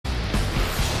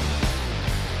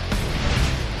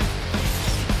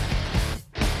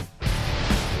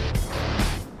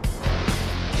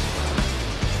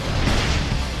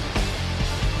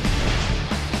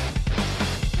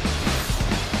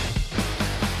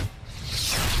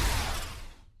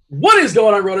What is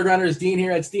going on, Roto-Grinders? Dean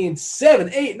here at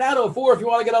Dean78904. If you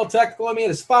want to get all technical, I mean,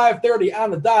 it's 5:30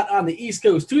 on the dot on the East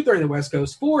Coast, 2:30 on the West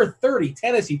Coast, 4:30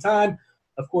 Tennessee time.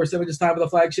 Of course, then it's time for the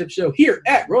flagship show here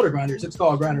at Roto-Grinders. It's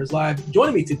called Grinders Live.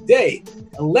 Joining me today,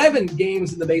 11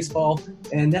 games in the baseball,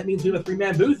 and that means we have a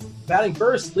three-man booth. Batting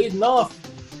first, leading off,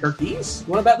 Kirk Keys.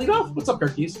 You want to bat lead off? What's up,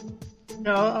 Kirk Keys?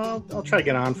 No, I'll try to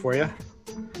get on for you.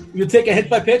 You take a hit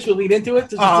by pitch, we'll lead into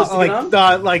it?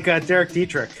 Like Derek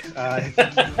Dietrich.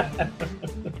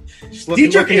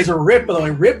 Dietrich is ripped, by the way,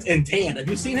 ripped and tanned. Have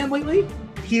you seen him lately?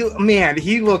 He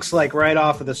looks like right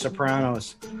off of The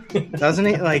Sopranos, doesn't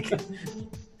he? Like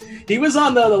he was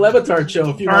on the Levitard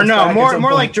show a few months back.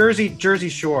 More like Jersey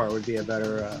Shore would be a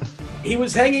better. He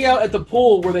was hanging out at the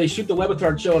pool where they shoot the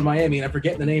Levitard show in Miami, and I'm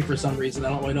forgetting the name for some reason. I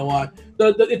don't really know why.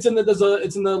 It's in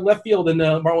the left field in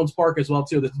Marlins Park as well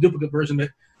too. There's a duplicate version of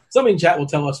it. Somebody in chat will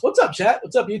tell us. What's up, chat?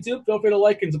 What's up, YouTube? Feel free to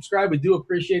like and subscribe. We do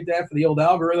appreciate that for the old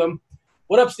algorithm.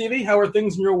 What up, Stevie? How are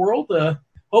things in your world?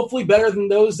 Hopefully better than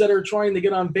those that are trying to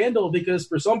get on FanDuel, because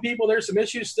for some people there's some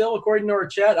issues still, according to our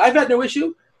chat. I've had no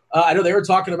issue. I know they were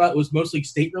talking about it was mostly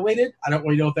state-related. I don't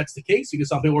really know if that's the case because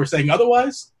some people were saying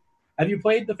otherwise. Have you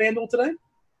played the FanDuel today?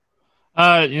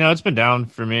 It's been down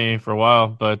for me for a while,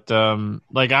 but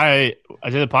I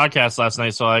did a podcast last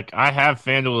night, so I have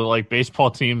FanDuel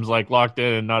baseball teams locked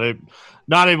in and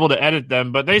not able to edit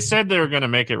them, but they said they were going to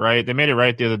make it right. They made it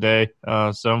right the other day,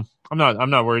 so I'm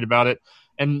not worried about it.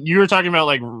 And you were talking about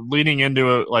leading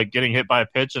into getting hit by a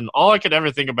pitch, and all I could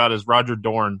ever think about is Roger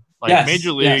Dorn,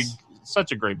 Major League. Yes.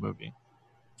 Such a great movie.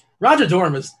 Roger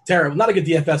Dorn was terrible. Not a good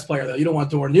DFS player though. You don't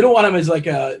want Dorn. You don't want him as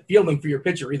a fielding for your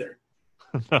pitcher either.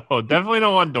 No, definitely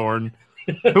don't want Dorn.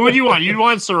 Who would you want? You'd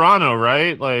want Serrano,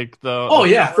 right? For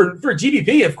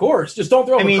GBP, of course. Just don't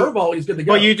throw him a curveball. He's good to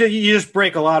go. Well, you just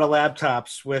break a lot of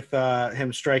laptops with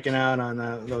him striking out on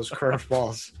those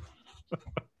curveballs.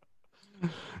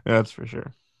 That's for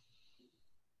sure.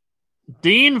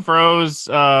 Dean froze.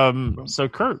 So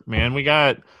Kurt, man, we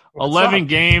got 11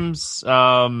 games.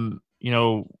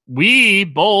 We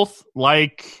both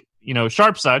like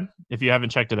Sharp Side. If you haven't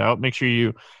checked it out, make sure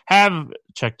you have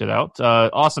checked it out.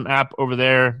 Awesome app over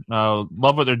there. Love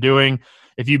what they're doing.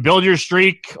 If you build your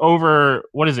streak over,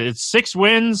 what is it? It's 6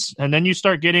 wins, and then you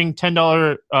start getting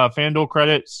 $10 FanDuel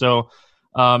credit. So,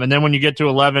 and then when you get to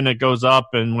 11, it goes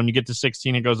up, and when you get to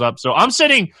 16, it goes up. So I'm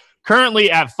sitting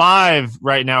currently at 5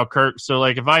 right now, Kirk. So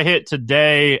if I hit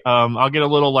today, I'll get a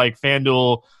little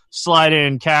FanDuel slide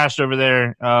in cash over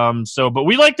there. But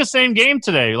we like the same game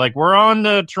today. We're on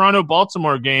the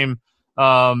Toronto-Baltimore game.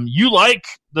 You like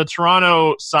the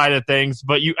Toronto side of things,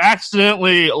 but you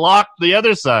accidentally locked the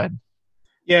other side.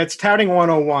 Yeah, it's touting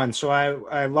 101. So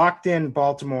I locked in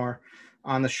Baltimore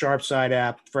on the Sharp Side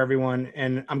app for everyone,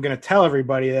 and I'm going to tell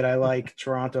everybody that I like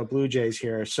Toronto Blue Jays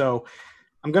here. So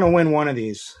I'm going to win one of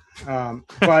these.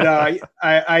 But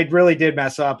I really did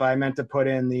mess up. I meant to put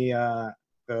in the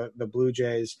Blue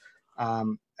Jays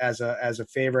as a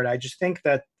favorite. I just think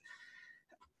that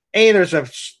there's a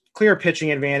clear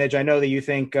pitching advantage. I know that you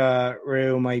think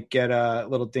Ryu might get a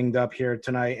little dinged up here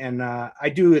tonight, and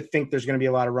I do think there's going to be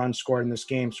a lot of runs scored in this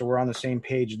game, so we're on the same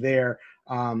page there.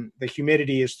 The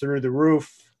humidity is through the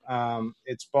roof.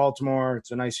 It's Baltimore.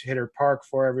 It's a nice hitter park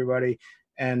for everybody,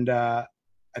 and I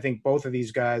think both of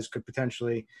these guys could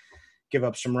potentially give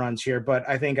up some runs here, but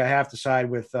I think I have to side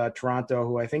with Toronto,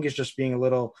 who I think is just being a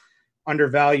little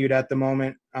undervalued at the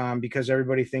moment because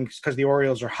everybody thinks because the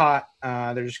Orioles are hot,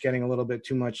 they're just getting a little bit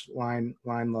too much line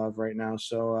love right now.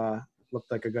 So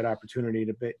looked like a good opportunity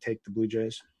to take the Blue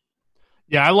Jays.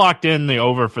 Yeah, I locked in the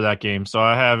over for that game, so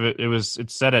I have it. It's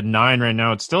set at 9 right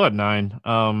now. It's still at 9.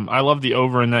 I love the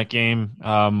over in that game.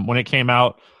 When it came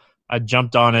out, I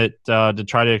jumped on it to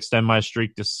try to extend my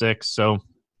streak to 6. So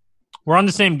we're on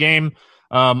the same game.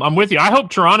 I'm with you. I hope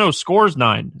Toronto scores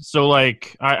 9. So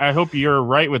I hope you're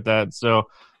right with that. So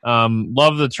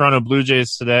love the Toronto Blue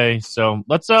Jays today. So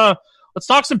let's talk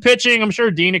some pitching. I'm sure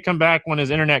Dean will come back when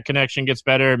his internet connection gets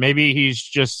better. Maybe he's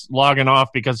just logging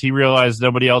off because he realized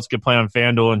nobody else could play on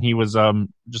FanDuel and he was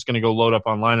just going to go load up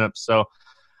on lineups. So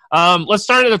let's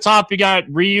start at the top. You got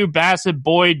Ryu, Bassett,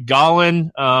 Boyd,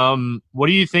 Gollin. What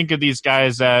do you think of these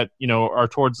guys that are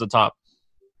towards the top?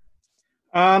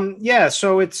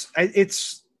 So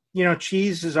it's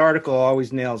Cheese's article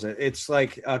always nails it. It's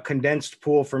like a condensed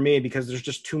pool for me because there's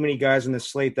just too many guys in the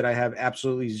slate that I have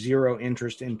absolutely zero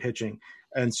interest in pitching.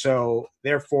 And so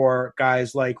therefore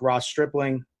guys like Ross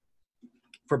Stripling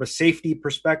from a safety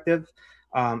perspective,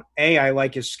 I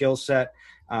like his skill set.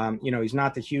 He's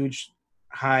not the huge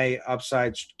high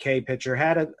upside K pitcher,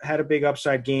 had a big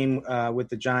upside game with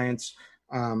the Giants.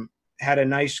 had a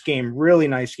nice game, really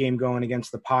nice game going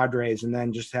against the Padres, and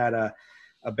then just had a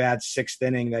bad sixth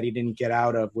inning that he didn't get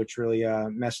out of, which really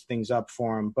messed things up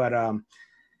for him. But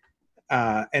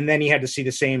and then he had to see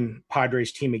the same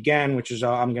Padres team again, which is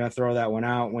I'm going to throw that one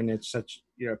out when it's such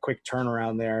quick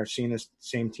turnaround there. Seeing this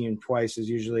same team twice is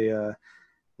usually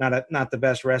not the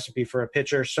best recipe for a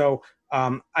pitcher. So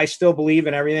I still believe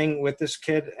in everything with this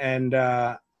kid, and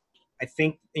I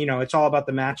think, it's all about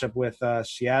the matchup with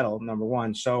Seattle, number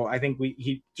one. So I think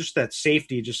he just that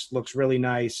safety just looks really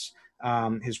nice.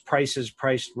 His price is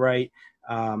priced right.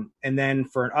 And then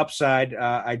for an upside,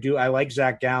 I like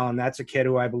Zach Gallen. That's a kid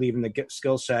who I believe in the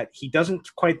skill set. He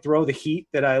doesn't quite throw the heat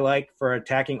that I like for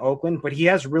attacking Oakland, but he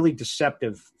has really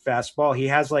deceptive fastball. He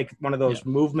has like one of those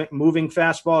moving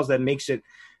fastballs that makes it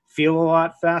feel a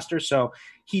lot faster. So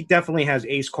he definitely has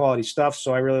ace quality stuff.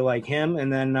 So I really like him.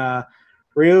 And then,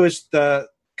 Ryu is the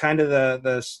kind of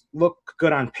the look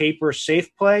good on paper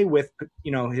safe play with,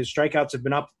 his strikeouts have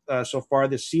been up so far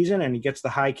this season, and he gets the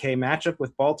high K matchup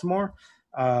with Baltimore.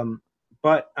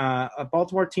 But a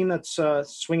Baltimore team that's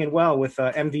swinging well with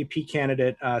MVP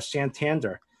candidate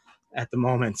Santander at the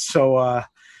moment. So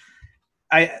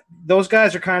those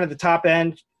guys are kind of the top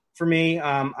end for me.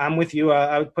 I'm with you.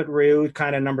 I would put Ryu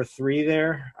kind of number 3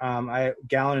 there.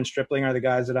 Gallen and Stripling are the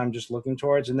guys that I'm just looking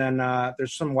towards. And then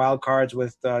there's some wild cards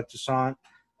with Toussaint,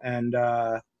 and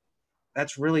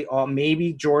that's really all.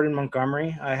 Maybe Jordan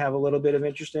Montgomery I have a little bit of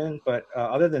interest in, but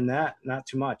other than that, not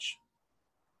too much.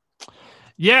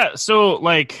 Yeah, so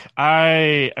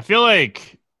I feel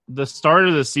like the start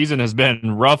of the season has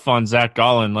been rough on Zach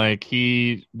Gallen.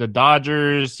 The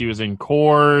Dodgers, he was in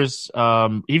Coors.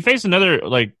 He faced another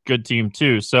good team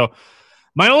too. So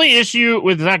my only issue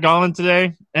with Zach Gallen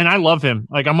today, and I love him,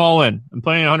 I'm all in, I'm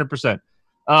playing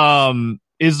 100%.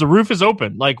 Is the roof is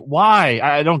open. Why?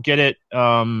 I don't get it.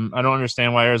 I don't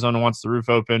understand why Arizona wants the roof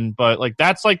open, but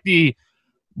that's the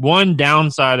one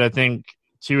downside I think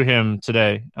to him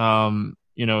today.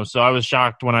 So I was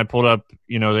shocked when I pulled up,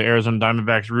 the Arizona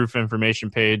Diamondbacks roof information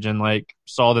page and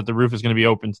saw that the roof is going to be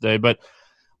open today. But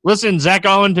listen, Zach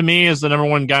Gallen to me is the number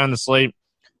one guy on the slate.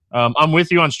 I'm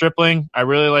with you on Stripling. I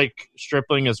really like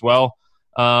Stripling as well.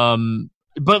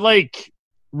 But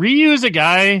Ryu is a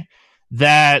guy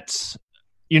that,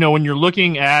 when you're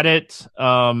looking at it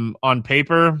on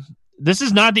paper, this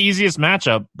is not the easiest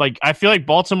matchup. I feel like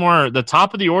Baltimore, the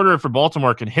top of the order for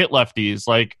Baltimore can hit lefties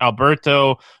like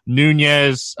Alberto,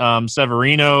 Nunez,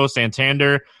 Severino,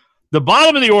 Santander. The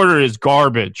bottom of the order is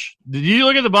garbage. Did you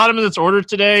look at the bottom of this order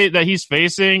today that he's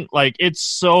facing? It's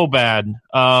so bad.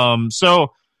 I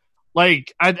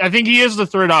think he is the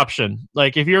third option.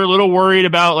 If you're a little worried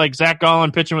about Zach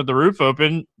Gallen pitching with the roof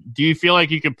open, do you feel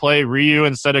like you could play Ryu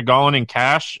instead of Gallen in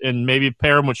cash and maybe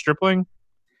pair him with Stripling?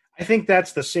 I think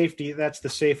that's the safety. That's the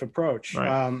safe approach.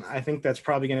 Right. I think that's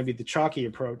probably going to be the chalky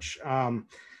approach.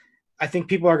 I think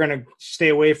people are going to stay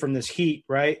away from this heat,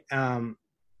 right?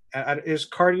 Is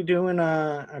Cardi doing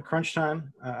a crunch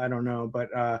time? I don't know, but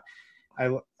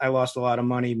I lost a lot of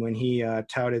money when he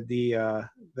touted the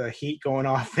heat going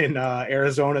off in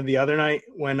Arizona the other night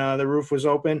when the roof was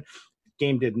open.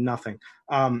 Game did nothing.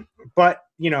 But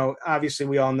obviously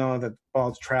we all know that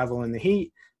balls travel in the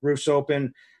heat. Roof's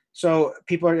open. So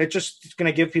it's just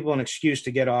going to give people an excuse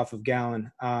to get off of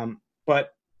Gallen.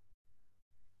 But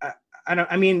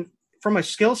from a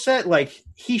skill set,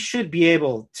 he should be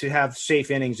able to have safe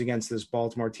innings against this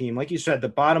Baltimore team. Like you said, the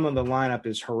bottom of the lineup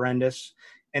is horrendous.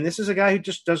 And this is a guy who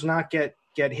just does not get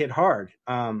hit hard.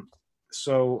 His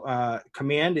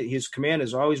command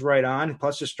is always right on.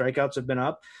 Plus his strikeouts have been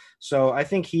up. So I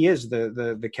think he is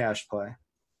the cash play.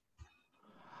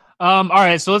 All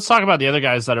right, so let's talk about the other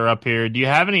guys that are up here. Do you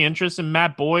have any interest in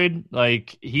Matt Boyd?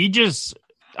 He just,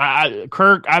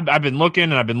 Kirk, I've been looking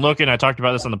and I've been looking. I talked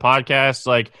about this on the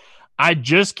podcast. I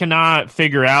just cannot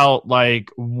figure out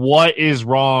what is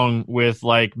wrong with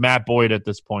Matt Boyd at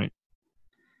this point.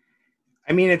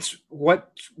 It's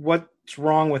what's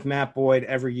wrong with Matt Boyd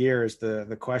every year is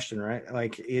the question, right?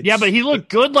 Yeah, but he looked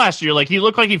good last year. He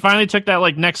looked like he finally took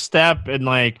that next step, and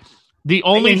the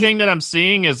only thing that I'm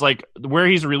seeing is where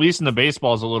he's releasing the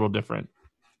baseball is a little different.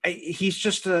 He's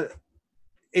just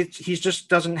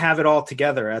doesn't have it all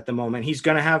together at the moment. He's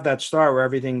going to have that start where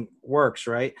everything works,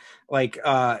 right?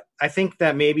 I think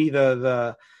that maybe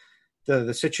the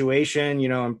situation,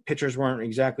 and pitchers weren't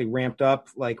exactly ramped up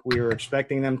like we were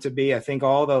expecting them to be. I think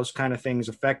all those kind of things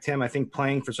affect him. I think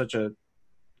playing for such a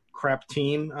crap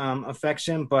team affects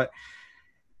him, but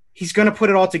he's going to put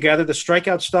it all together. The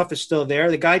strikeout stuff is still there.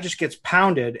 The guy just gets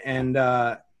pounded, and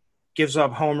gives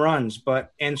up home runs.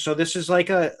 So this is like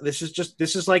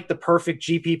the perfect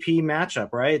GPP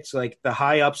matchup, right? It's like the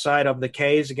high upside of the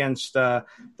K's against the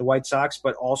White Sox,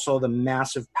 but also the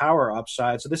massive power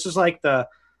upside. So this is like the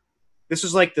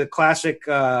classic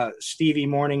Stevie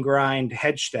morning grind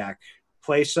hedge stack.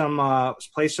 Play some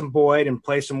Boyd and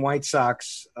play some White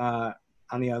Sox on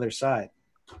the other side.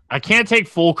 I can't take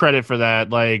full credit for that.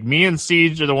 Like, me and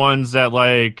Siege are the ones that,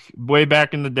 like, way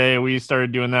back in the day, we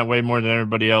started doing that way more than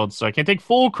everybody else. So I can't take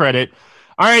full credit.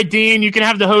 All right, Dean, you can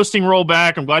have the hosting roll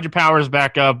back. I'm glad your power's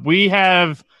back up. We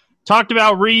have talked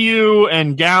about Ryu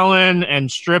and Gallon and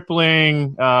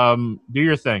Stripling. Do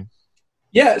your thing.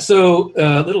 Yeah, so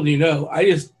little do you know, I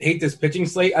just hate this pitching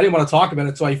slate. I didn't want to talk about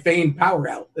it, so I feigned power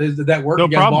out. Did that work? No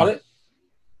you guys problem. bought it?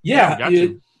 Yeah,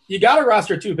 you got to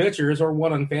roster 2 pitchers or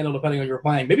one on FanDuel, depending on who you're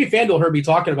playing. Maybe FanDuel heard me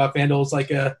talking about FanDuel as like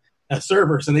a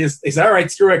servers, and they said, all right,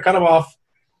 screw it, cut them off.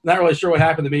 Not really sure what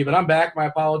happened to me, but I'm back. My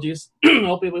apologies.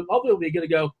 Hopefully we'll be good to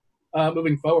go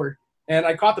moving forward. And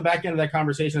I caught the back end of that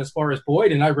conversation as far as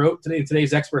Boyd, and I wrote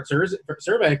today's expert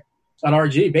survey on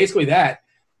RG, basically that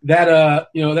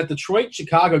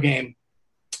Detroit-Chicago game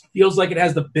feels like it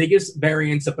has the biggest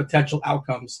variance of potential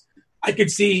outcomes. I could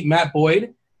see Matt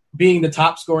Boyd being the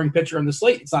top scoring pitcher on the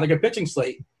slate. It's not a good pitching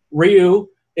slate. Ryu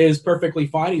is perfectly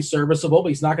fine. He's serviceable, but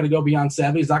he's not going to go beyond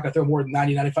 70. He's not going to throw more than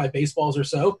 90, 95 baseballs or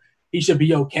so. He should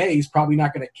be okay. He's probably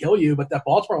not going to kill you, but that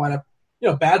Baltimore lineup,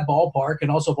 bad ballpark,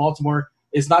 and also Baltimore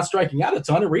is not striking out a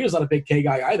ton, and Ryu's not a big K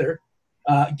guy either.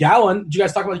 Gallon, did you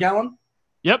guys talk about Gallon?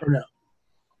 Yep. Or no?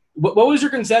 What was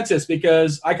your consensus?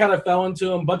 Because I kind of fell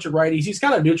into him, a bunch of righties. He's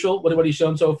kind of neutral with what he's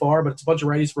shown so far, but it's a bunch of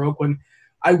righties for Oakland.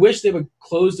 I wish they would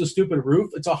close the stupid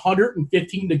roof. It's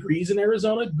 115 degrees in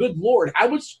Arizona. Good Lord. How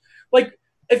much,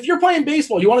 if you're playing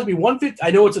baseball, you want it to be 150.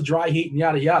 I know it's a dry heat and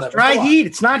yada, yada. It's dry heat.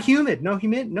 It's not humid. No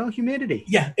humidity.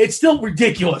 Yeah, it's still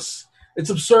ridiculous.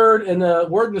 It's absurd. And the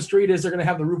word in the street is they're going to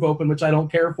have the roof open, which I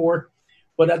don't care for.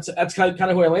 But that's kind of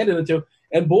who I landed into.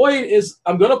 And Boyd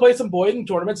I'm going to play some Boyd in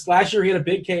tournaments. Last year he had a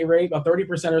big K rate, about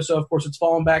 30% or so. Of course, it's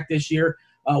fallen back this year.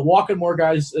 Walking more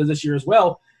guys this year as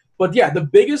well. But, yeah, the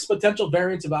biggest potential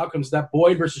variance of outcomes is that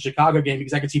Boyd versus Chicago game,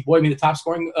 because I could see Boyd being the top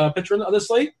scoring pitcher on this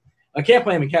slate. I can't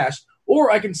play him in cash.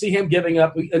 Or I can see him giving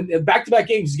up – in back-to-back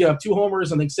games, he's giving up 2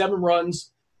 homers, I think 7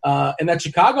 runs. And that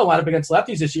Chicago lineup against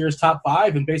lefties this year is top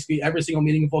 5 in basically every single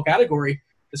meaningful category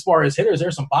as far as hitters.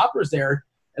 There's some poppers there.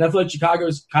 And I feel like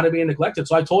Chicago's kind of being neglected.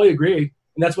 So I totally agree.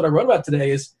 And that's what I wrote about today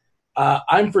is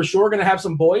I'm for sure going to have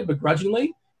some Boyd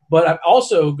begrudgingly. But I'm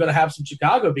also going to have some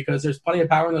Chicago because there's plenty of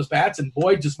power in those bats, and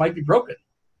Boyd just might be broken.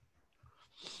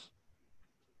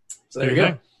 So there you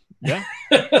go. Yeah.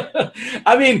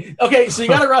 I mean, okay, so you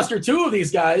got to roster 2 of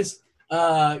these guys.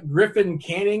 Griffin,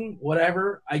 Canning,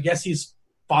 whatever. I guess he's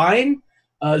fine.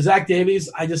 Zach Davies,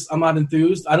 I'm not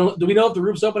enthused. Do we know if the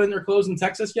roof's open and they're closed in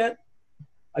Texas yet?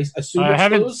 I assume it's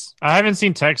closed. I haven't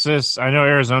seen Texas. I know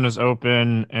Arizona's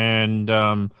open,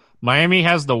 and Miami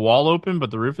has the wall open,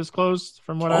 but the roof is closed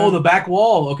from what the back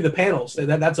wall. Okay, the panels.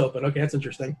 That's open. Okay, that's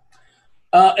interesting.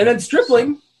 And then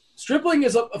Stripling. Stripling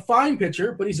is a fine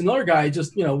pitcher, but he's another guy,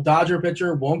 just, Dodger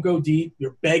pitcher, won't go deep.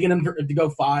 You're begging him to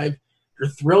go 5. You're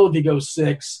thrilled if he goes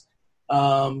 6.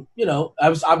 I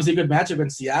was obviously a good matchup in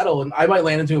Seattle, and I might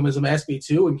land into him as an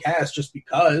SB2 in cash just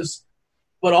because.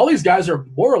 But all these guys are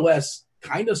more or less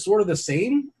kind of sort of the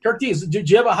same. Kirk D, do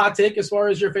you have a hot take as far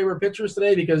as your favorite pitchers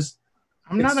today? Because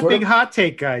I'm not a big hot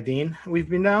take guy, Dean. We've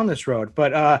been down this road,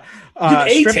 but I have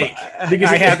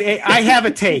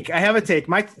a take.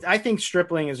 I think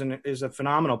Stripling is a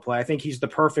phenomenal play. I think he's the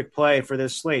perfect play for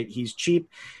this slate. He's cheap.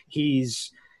 You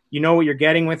know what you're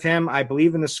getting with him. I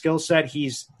believe in the skill set.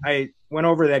 I went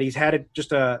over that. He's had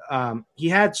he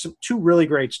had 2 really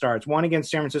great starts. One against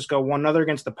San Francisco, one other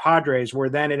against the Padres, where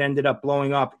then it ended up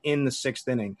blowing up in the 6th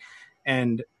inning,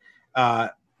 and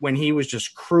when he was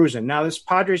just cruising. Now this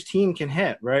Padres team can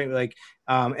hit, right?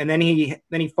 And then he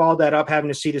followed that up having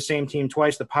to see the same team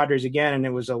twice, the Padres again, and it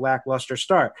was a lackluster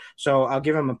start. So I'll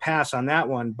give him a pass on that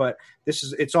one. But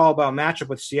it's all about matchup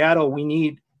with Seattle. We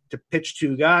need to pitch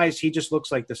 2 guys. He just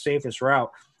looks like the safest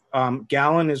route.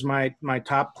 Gallon is my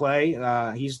top play.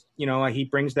 He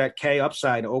brings that K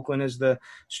upside. Oakland is the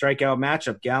strikeout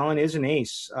matchup. Gallon is an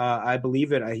ace. I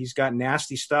believe it. He's got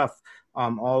nasty stuff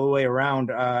all the way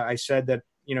around. I said that,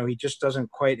 he just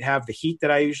doesn't quite have the heat that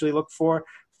I usually look for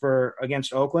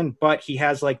against Oakland, but he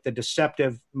has like the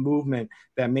deceptive movement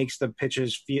that makes the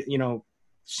pitches feel,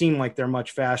 seem like they're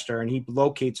much faster, and he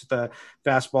locates the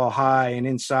fastball high and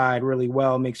inside really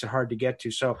well, makes it hard to get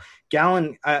to. So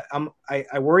Gallon,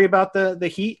 I worry about the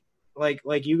heat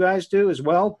like you guys do as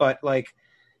well, but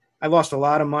I lost a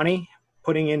lot of money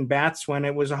putting in bats when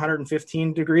it was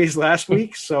 115 degrees last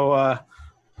week. So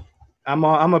I'm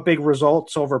a big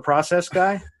results over process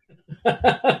guy.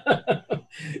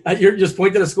 You're just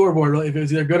pointing to the scoreboard, really, if it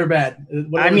was either good or bad.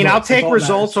 I'll take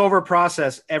results over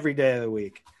process every day of the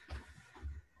week.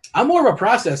 I'm more of a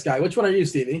process guy. Which one are you,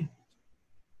 Stevie?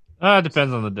 It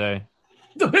depends on the day.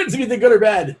 Depends if you think good or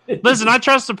bad. Listen, I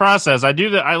trust the process. I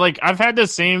do that. I've had the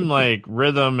same like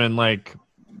rhythm and like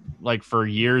for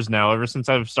years now, ever since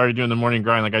I've started doing the morning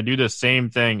grind. Like I do the same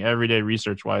thing every day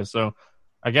research wise. So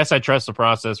I guess I trust the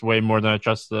process way more than I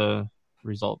trust the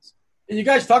results. And you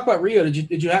guys talk about Rio.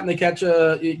 Did you happen to catch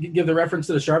give the reference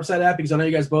to the Sharp Side app? Because I know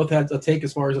you guys both had a take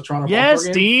as far as the Toronto. Yes,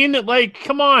 Dean. Like,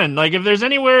 come on. Like, if there's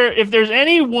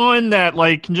anyone that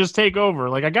like can just take over,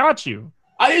 like I got you.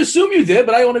 I assume you did,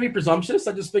 but I don't want to be presumptuous.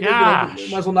 I just figured might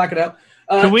as well knock it out.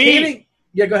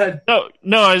 Yeah, go ahead.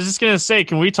 No, I was just gonna say,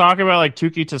 can we talk about like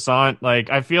Tuki Toussaint? Like,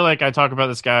 I feel like I talk about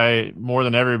this guy more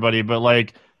than everybody, but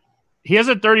like, he has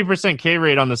a 30% K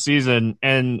rate on the season,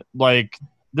 and like,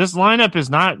 this lineup is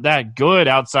not that good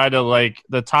outside of like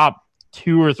the top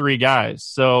 2 or 3 guys.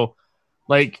 So,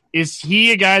 like, is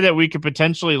he a guy that we could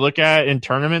potentially look at in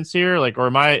tournaments here? Like, or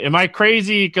am I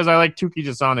crazy because I like Tuki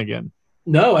Toussaint again?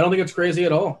 No, I don't think it's crazy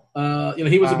at all.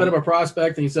 He was a bit of a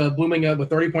prospect, and he's blooming with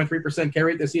 30.3% K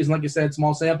rate this season. Like you said,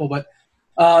 small sample. But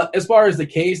as far as the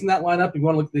Ks in that lineup, if you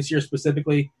want to look at this year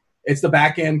specifically, it's the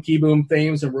back end, Keyboom,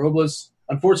 Thames, and Robles.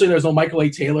 Unfortunately, there's no Michael A.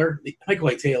 Taylor. Michael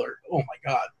A. Taylor, oh my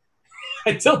God.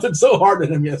 I tilted so hard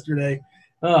at him yesterday.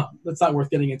 Oh, that's not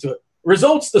worth getting into it.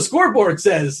 Results, the scoreboard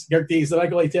says, Garrett Dees, that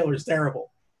Michael A. Taylor is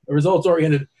terrible. The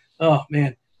results-oriented. Oh,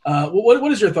 man.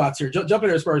 What is your thoughts here? Jump in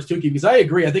there as far as Tuki, because I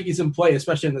agree. I think he's in play,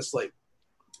 especially in this slate.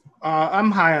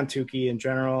 I'm high on Tuki in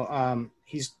general.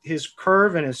 His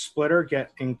curve and his splitter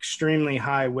get extremely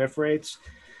high whiff rates.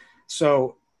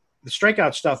 So the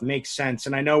strikeout stuff makes sense.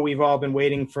 And I know we've all been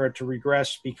waiting for it to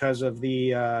regress because of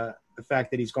the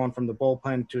fact that he's gone from the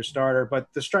bullpen to a starter, but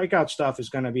the strikeout stuff is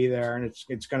going to be there and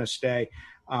it's going to stay.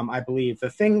 I believe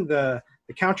the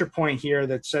counterpoint here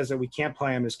that says that we can't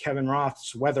play him is Kevin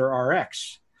Roth's Weather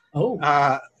RX.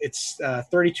 It's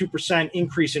 32%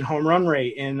 increase in home run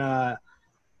rate in,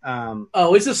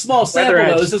 it's a small sample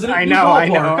though. This isn't I know. I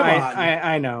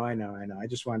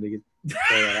just wanted to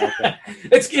throw that out there.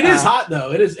 It is hot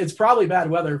though. It's probably bad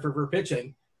weather for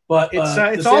pitching. But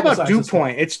it's all about dew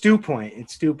point. It's dew point.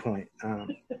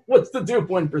 What's the dew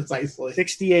point precisely?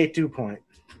 68 dew point.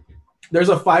 There's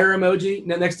a fire emoji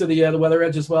next to the weather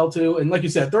edge as well too. And like you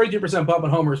said, 32% bump on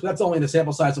homers, but that's only in a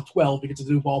sample size of 12 because it's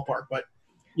a new ballpark. But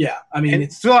yeah, I mean,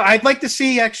 so I'd like to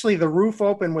see actually the roof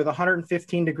open with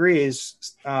 115 degrees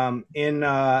in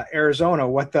Arizona.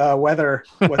 What the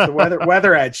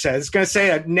weather edge says. It's going to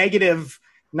say a negative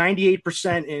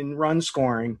 98% in run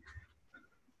scoring.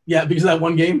 Yeah, because of that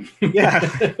one game. Yeah,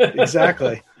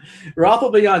 exactly. Roth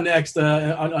will be on next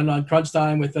on Crunch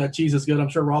Time with Cheese is Good. I'm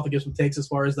sure Roth will give some takes as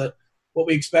far as what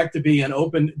we expect to be an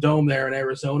open dome there in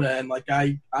Arizona. And like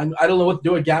I don't know what to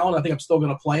do with Gallen. I think I'm still going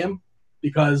to play him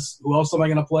because who else am I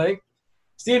going to play?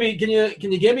 Stevie, can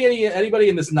you give me anybody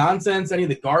in this nonsense? Any of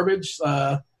the garbage?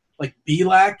 Like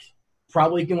Belak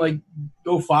probably can like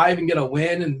go 5 and get a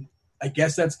win, and I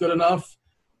guess that's good enough.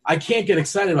 I can't get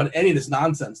excited about any of this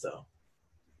nonsense though.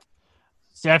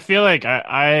 See, I feel like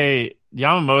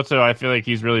Yamamoto, I feel like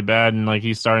he's really bad and like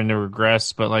he's starting to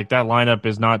regress, but like that lineup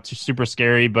is not super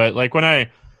scary. But like when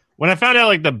I found out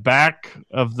like the back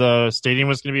of the stadium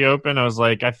was going to be open, I was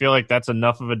like, I feel like that's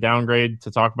enough of a downgrade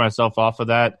to talk myself off of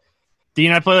that.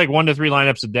 Dean, I play like 1 to 3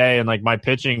 lineups a day, and like my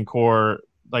pitching core,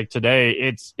 like today,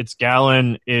 it's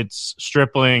Gallen, it's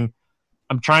Stripling.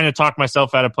 I'm trying to talk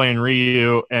myself out of playing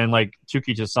Ryu and like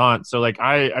Tuki Toussaint. So like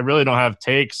I really don't have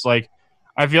takes. Like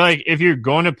I feel like if you're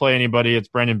going to play anybody, it's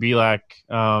Brandon Belak.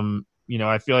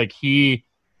 I feel like he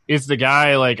is the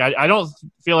guy. Like I don't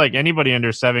feel like anybody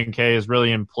under 7K is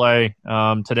really in play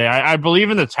today. I believe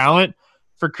in the talent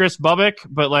for Chris Bubbick,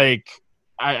 but like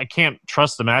I can't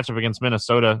trust the matchup against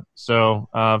Minnesota. So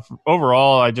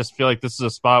overall, I just feel like this is a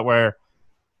spot where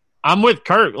I'm with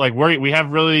Kurt. Like we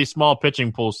have really small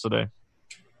pitching pools today.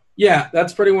 Yeah,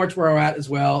 that's pretty much where I'm at as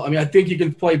well. I mean, I think you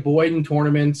can play Boyd in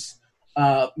tournaments.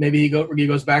 Maybe he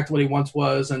goes back to what he once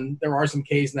was, and there are some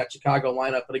Ks in that Chicago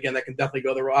lineup. But again, that can definitely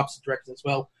go the opposite direction as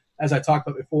well, as I talked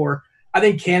about before. I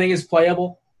think Canning is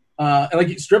playable. And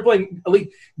like Stripling,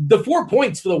 the 4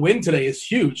 points for the win today is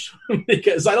huge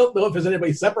because I don't know if there's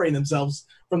anybody separating themselves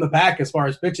from the pack as far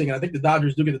as pitching. And I think the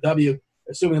Dodgers do get the W,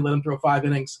 assuming they let them throw 5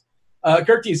 innings.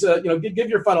 Curtis, give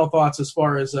your final thoughts as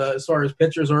far as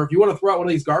pitchers, or if you want to throw out one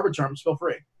of these garbage arms, feel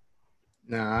free.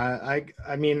 No,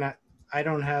 I mean, I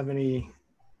don't have any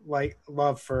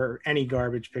love for any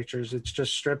garbage pitchers. It's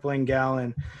just Stripling,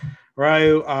 Gallen,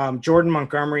 Ryu. Jordan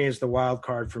Montgomery is the wild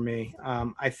card for me.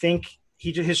 I think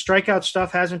his strikeout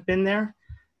stuff hasn't been there.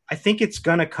 I think it's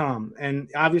going to come.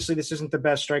 And obviously this isn't the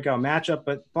best strikeout matchup,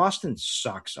 but Boston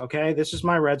sucks, okay? This is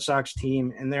my Red Sox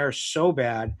team, and they're so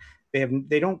bad.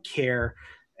 They don't care.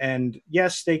 And,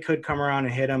 yes, they could come around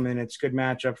and hit him, and it's a good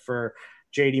matchup for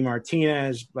J.D.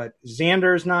 Martinez. But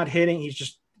Xander's not hitting. He's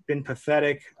just been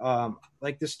pathetic.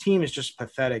 This team is just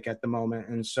pathetic at the moment.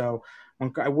 And so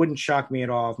it wouldn't shock me at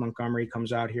all if Montgomery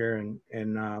comes out here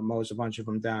and mows a bunch of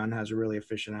them down, has a really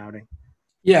efficient outing.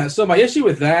 Yeah, so my issue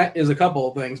with that is a couple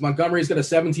of things. Montgomery's got a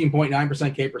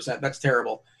 17.9% K percent. That's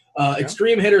terrible.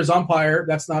 Extreme hitters umpire,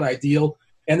 that's not ideal.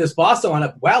 And this Boston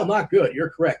lineup, wow, not good.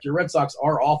 You're correct. Your Red Sox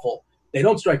are awful. They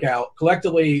don't strike out.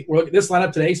 Collectively, we're looking at this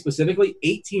lineup today specifically,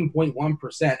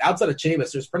 18.1%. Outside of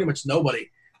Chavis, there's pretty much nobody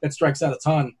that strikes out a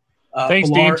ton.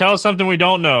 Thanks, Dean. Tell us something we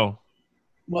don't know.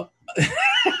 Well,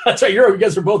 that's right. You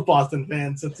guys are both Boston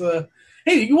fans. It's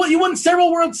hey, you won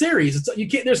several World Series.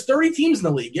 There's 30 teams in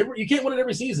the league. You can't win it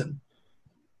every season.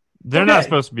 They're not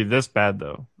supposed to be this bad,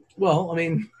 though. Well, I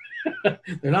mean,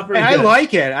 they're not very good. I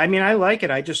like it. I like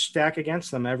it. I just stack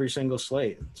against them every single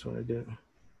slate. That's what I do.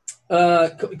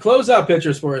 Closeout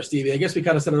pitchers for us, Stevie. I guess we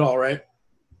kind of said it all, right?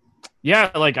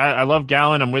 Yeah, I love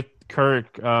Gallen. I'm with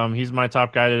Kirk. He's my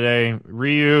top guy today.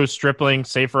 Ryu, Stripling,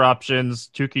 safer options.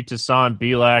 Tuki Toussaint,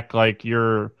 Bielak,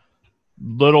 your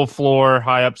little floor,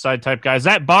 high upside type guys.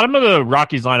 That bottom of the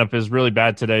Rockies lineup is really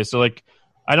bad today. So,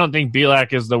 I don't think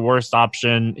Bielak is the worst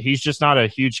option. He's just not a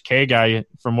huge K guy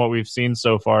from what we've seen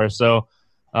so far. So,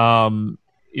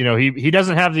 he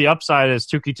doesn't have the upside as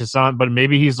Tuki Toussaint, but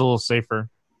maybe he's a little safer.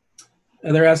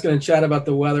 And they're asking in chat about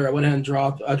the weather. I went ahead and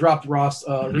dropped Ross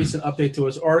a recent update to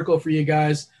his article for you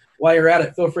guys. While you're at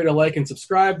it, feel free to like and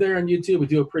subscribe there on YouTube. We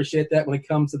do appreciate that when it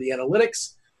comes to the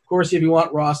analytics. Of course, if you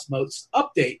want Ross' most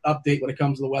update when it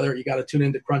comes to the weather, you got to tune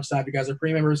in to Crunch Time. If you guys are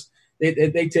pre-members,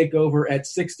 they take over at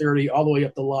 6:30 all the way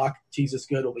up to lock. Jesus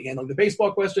good. We'll be handling the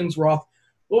baseball questions. Roth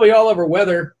will be all over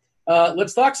weather.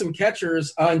 Let's talk some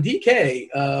catchers on DK.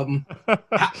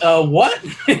 What?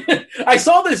 I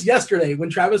saw this yesterday when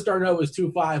Travis d'Arnaud was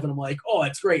 2.5, and I'm like, oh,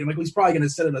 that's great. I'm like, he's probably going to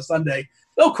sit on a Sunday.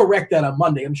 They'll correct that on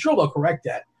Monday. I'm sure they'll correct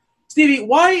that. Stevie,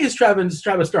 why is Travis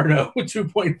d'Arnaud with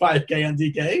 2.5K on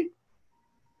DK?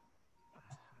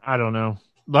 I don't know.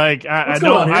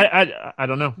 I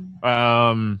don't know.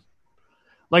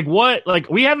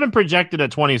 We haven't projected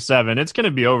at 27. It's going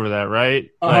to be over that,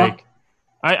 right? Uh-huh.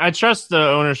 I trust the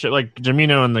ownership.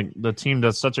 Jamino and the team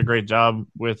does such a great job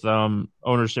with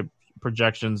ownership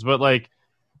projections, but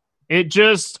it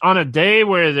just on a day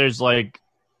where there's 4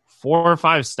 or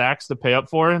 5 stacks to pay up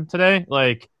for today.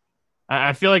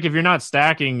 I feel like if you're not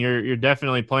stacking, you're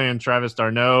definitely playing Travis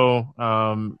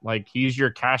d'Arnaud. He's your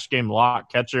cash game lock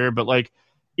catcher, but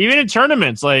even in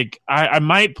tournaments, I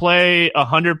might play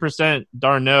 100%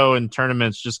 d'Arnaud in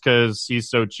tournaments just because he's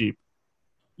so cheap.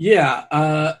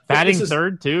 Yeah. Batting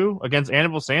third, too, against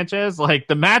Anibal Sanchez. The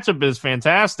matchup is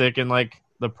fantastic, and,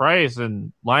 the price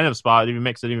and lineup spot even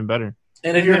makes it even better.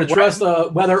 And if you're going to trust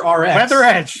Weather RX. Weather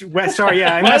Edge. Sorry,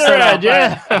 yeah. I messed Weather it up. Edge,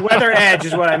 yeah. Weather Edge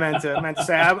is what I meant to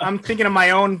say. I'm thinking of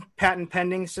my own patent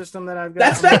pending system that I've got.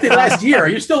 That's back to last year.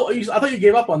 I thought you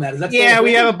gave up on that. Is that yeah,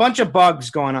 we have a bunch of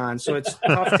bugs going on, so it's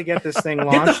tough to get this thing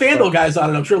launched. Get the FanDuel guys on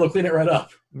it. I'm sure they'll clean it right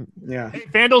up. Yeah. Hey,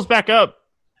 FanDuel's back up.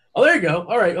 Oh, there you go.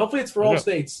 All right. Hopefully it's for all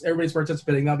states. Everybody's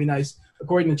participating. That'll be nice.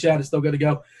 According to chat, it's still good to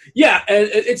go. Yeah, and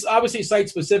it's obviously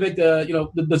site-specific.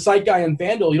 The site guy in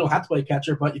FanDuel, you don't have to play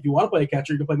catcher, but if you want to play a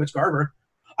catcher, you can play Mitch Garver.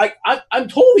 I'm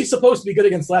totally supposed to be good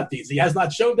against lefties. He has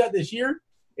not showed that this year.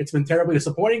 It's been terribly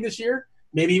disappointing this year.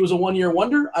 Maybe he was a one-year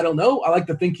wonder. I don't know. I like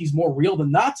to think he's more real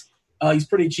than not. He's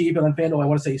pretty cheap, and on FanDuel, I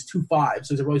want to say he's 2.5,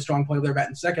 so he's a really strong player there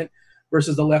batting second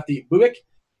versus the lefty Buick.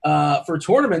 For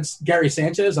tournaments, Gary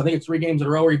Sanchez, I think it's 3 games in a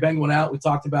row where he banged one out. We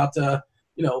talked about,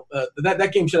 that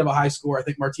game should have a high score. I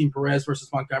think Martin Perez versus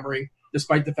Montgomery,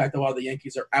 despite the fact that a lot of the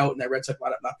Yankees are out and that Red Sox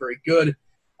lineup not very good.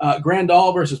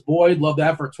 Grandal versus Boyd, love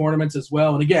that for tournaments as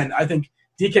well. And again, I think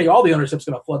DK, all the ownership's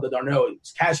going to flood the d'Arnaud.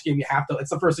 It's cash game.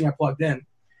 It's the first thing I plugged in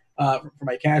for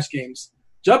my cash games.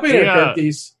 Jump in here,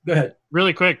 Kirkies. Go ahead.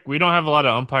 Really quick, we don't have a lot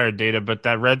of umpire data, but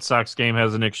that Red Sox game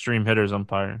has an extreme hitters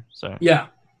umpire. So yeah.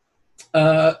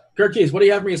 Kirkies, what do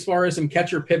you have for me as far as some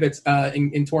catcher pivots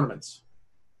in tournaments?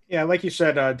 Yeah, like you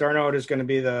said, d'Arnaud is going to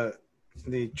be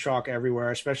the chalk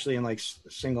everywhere, especially in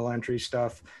single entry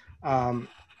stuff.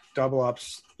 Double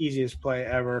ups, easiest play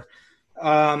ever.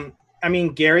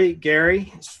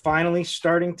 Gary is finally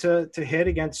starting to hit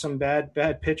against some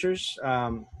bad pitchers.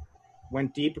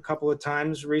 Went deep a couple of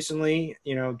times recently.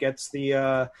 Gets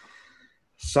the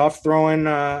soft throwing,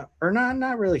 or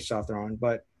not really soft throwing,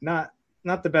 but not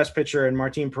the best pitcher. And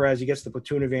Martin Perez, he gets the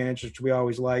platoon advantage, which we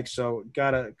always like. So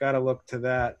gotta look to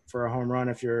that for a home run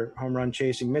if you're home run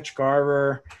chasing. Mitch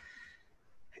Garver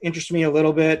interests me a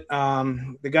little bit.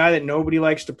 The guy that nobody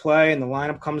likes to play, and the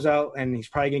lineup comes out, and he's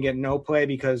probably gonna get no play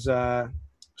because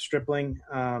Stripling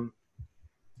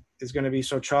is going to be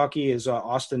so chalky, is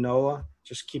Austin Nola.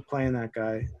 Just keep playing that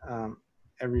guy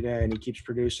every day, and he keeps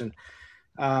producing.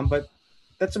 But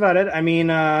that's about it. I mean,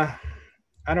 I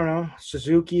don't know.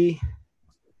 Suzuki.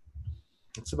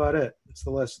 That's about it. That's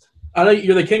the list. I know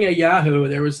you're the king at Yahoo.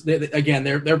 There was again,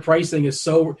 their pricing is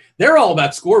so they're all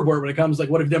about scoreboard when it comes like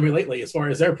what have you done lately as far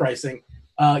as their pricing.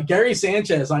 Gary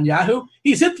Sanchez on Yahoo,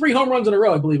 he's hit 3 home runs in a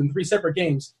row, I believe, in 3 separate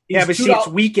games. But it's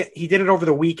weekend. He did it over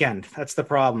the weekend. That's the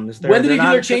problem. When did he do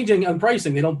their changing on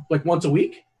pricing? They don't like once a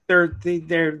week.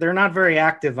 They're not very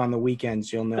active on the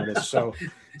weekends. You'll notice.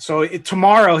 So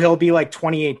tomorrow he'll be like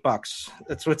 $28.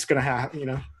 That's what's going to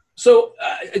happen. So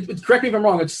correct me if I'm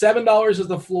wrong. It's $7 is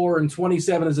the floor and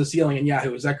 $27 is the ceiling in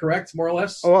Yahoo. Is that correct, more or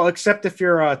less? Well, except if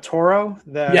you're Toro,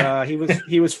 he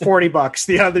was $40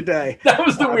 the other day. That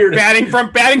was the weirdest.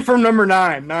 Batting from number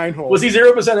 9 holes. Was he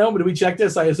 0% home? Did we check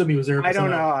this? I assume he was 0%. I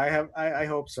don't know. I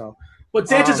hope so. But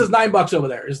Sanchez is $9 over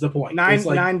there. Is the point?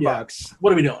 $9.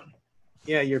 What are we doing?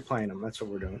 Yeah, you're playing him. That's what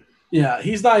we're doing. Yeah,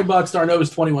 he's $9. Darno is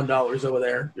 $21 over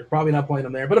there. You're probably not playing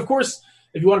him there, but of course.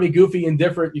 If you want to be goofy and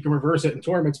different, you can reverse it in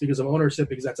tournaments because of ownership,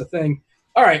 because that's a thing.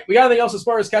 All right, we got anything else as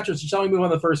far as catchers? So shall we move on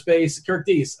to first base? Kirk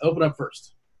Dees, open up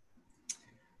first.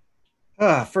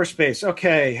 First base.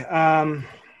 Okay. I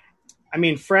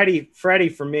mean, Freddie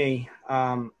for me.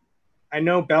 I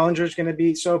know Bellinger's going to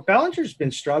be – so Bellinger's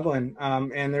been struggling,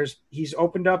 and he's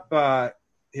opened up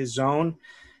his zone.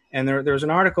 And there was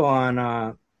an article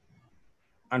on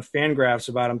Fangraphs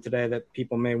about him today that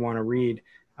people may want to read.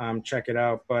 Check it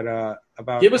out, but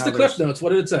about give us the cliff notes.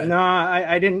 What did it say? No,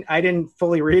 I didn't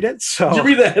fully read it. So did you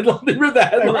read the headline? Read the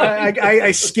headline.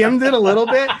 I skimmed it a little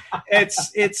bit.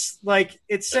 It's like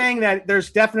it's saying that there's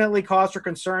definitely cause for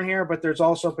concern here, but there's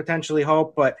also potentially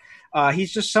hope. But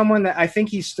he's just someone that I think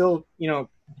he's still,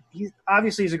 he's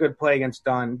a good play against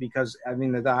Dunn because I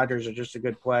mean the Dodgers are just a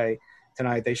good play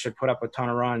tonight. They should put up a ton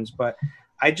of runs, but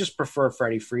I just prefer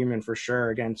Freddie Freeman for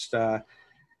sure against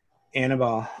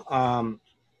Anibal.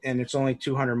 And it's only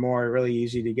 200 more, really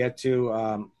easy to get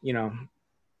to.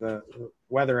 The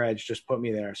weather edge just put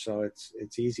me there, so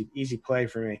it's easy play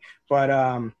for me.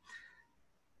 But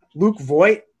Luke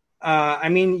Voit, I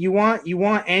mean, you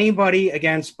want anybody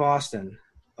against Boston,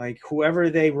 like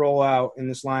whoever they roll out in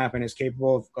this lineup and is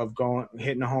capable of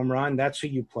hitting a home run, that's who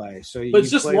you play. So, but it's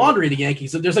just laundry. The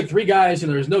Yankees. So there's like 3 guys,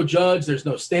 and there's no Judge, there's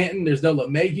no Stanton, there's no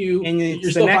LeMahieu. And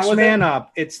it's the next man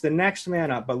up. It's the next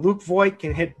man up. But Luke Voit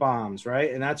can hit bombs,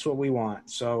 right? And that's what we want.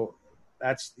 So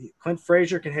that's Clint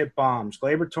Frazier can hit bombs.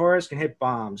 Gleyber Torres can hit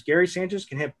bombs. Gary Sanchez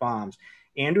can hit bombs.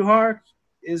 Andujar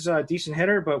is a decent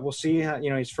hitter, but we'll see.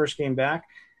 His first game back.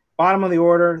 Bottom of the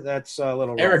order, that's a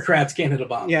little rough. Eric Kratz can't hit a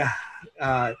bomb. Yeah,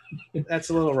 that's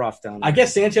a little rough down there. I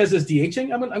guess Sanchez is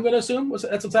DHing, I'm going to assume.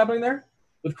 That's what's happening there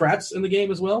with Kratz in the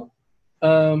game as well.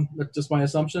 That's just my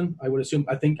assumption.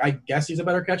 I guess he's a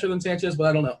better catcher than Sanchez, but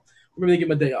I don't know. Maybe they give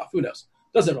him a day off. Who knows?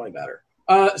 Doesn't really matter.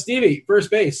 Stevie, first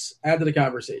base, add to the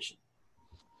conversation.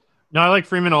 No, I like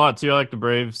Freeman a lot, too. I like the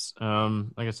Braves.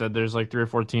 Like I said, there's like 3 or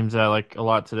 4 teams that I like a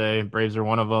lot today. Braves are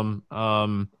one of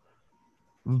them.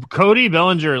 Cody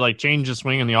Bellinger changed his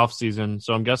swing in the offseason,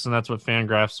 so I'm guessing that's what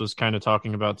Fangraphs was kind of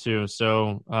talking about too.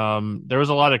 So there was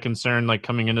a lot of concern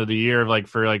coming into the year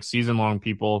for season long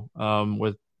people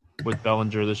with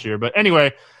Bellinger this year. But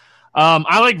anyway,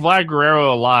 I like Vlad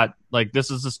Guerrero a lot.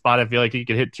 This is the spot I feel like he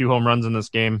could hit 2 home runs in this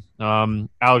game.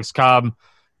 Alex Cobb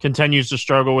continues to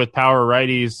struggle with power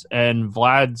righties, and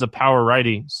Vlad's a power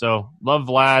righty. So love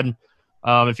Vlad.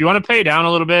 If you want to pay down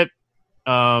a little bit,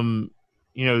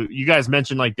 you guys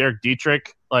mentioned Derek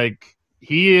Dietrich.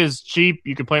 He is cheap.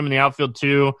 You can play him in the outfield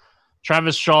too.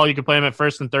 Travis Shaw, you can play him at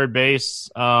first and third base.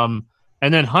 And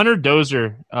then Hunter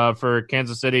Dozier for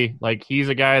Kansas City. He's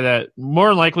a guy that more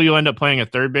than likely you'll end up playing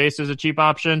at third base as a cheap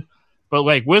option. But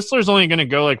Whistler's only going to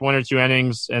go 1 or 2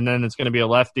 innings, and then it's going to be a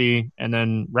lefty. And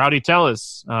then Rowdy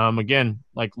Tellez, again,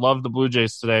 love the Blue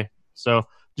Jays today. So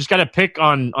just got to pick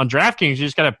on DraftKings. You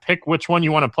just got to pick which one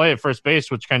you want to play at first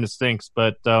base, which kind of stinks.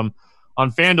 But on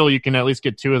FanDuel, you can at least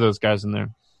get 2 of those guys in there.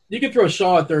 You can throw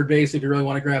Shaw at third base if you really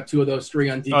want to grab 2 of those 3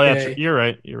 on DK. Oh, yeah,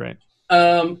 you're right.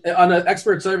 On an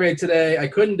expert survey today, I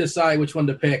couldn't decide which one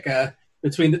to pick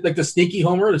between the sneaky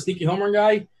homer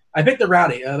guy. I picked the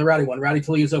Rowdy one. Rowdy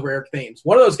Tellez over Eric Thames.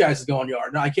 One of those guys is going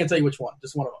yard. No, I can't tell you which one.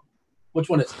 Just one of them. Which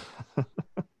one is it?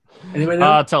 Anybody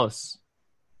know? Tellez.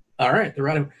 All right, they're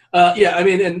running. Yeah, I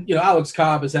mean, and Alex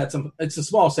Cobb has had some. It's a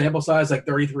small sample size, like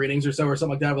 33 innings or so, or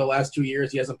something like that over the last 2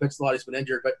 years. He hasn't pitched a lot. He's been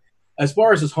injured, but as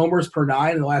far as his homers per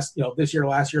nine in the last, this year,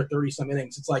 last year, 30 some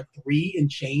innings, it's like 3 and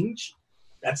change.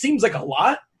 That seems like a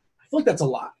lot. I feel like that's a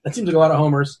lot. That seems like a lot of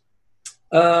homers.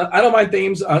 I don't mind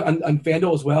Thames on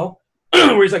FanDuel as well,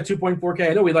 where he's like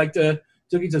 2.4K. I know we like to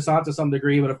Tuki Toussaint to some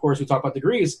degree, but of course we talk about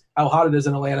degrees, how hot it is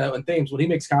in Atlanta, and Thames, when he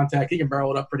makes contact, he can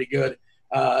barrel it up pretty good.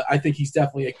 I think he's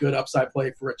definitely a good upside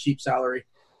play for a cheap salary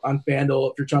on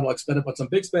FanDuel. If you're trying to spend up on some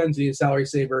big spends, you need a salary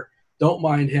saver. Don't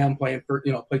mind him playing for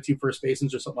play 2 first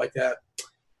basemans or something like that.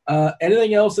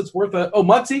 Anything else that's worth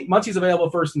Muncie's available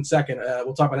first and second.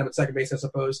 We'll talk about him at second base, I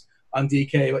suppose, on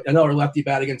DK. But another lefty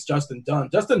bat against Justin Dunn.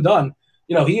 Justin Dunn,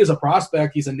 he is a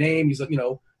prospect. He's a name. He's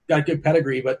got good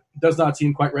pedigree, but does not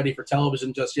seem quite ready for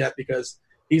television just yet because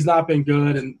he's not been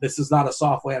good, and this is not a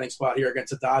soft landing spot here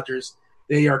against the Dodgers.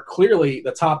 They are clearly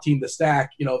the top team to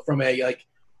stack, from the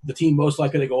team most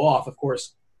likely to go off. Of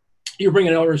course, you're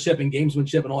bringing ownership and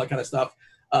gamesmanship and all that kind of stuff,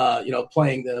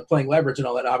 playing leverage and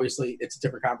all that. Obviously, it's a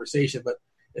different conversation. But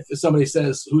if somebody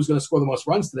says who's going to score the most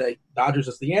runs today, Dodgers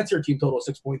is the answer. Team total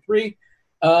 6.3. We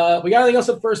got anything else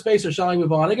at first base, or shall I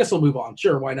move on? I guess we'll move on.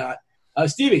 Sure, why not?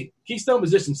 Stevie, keystone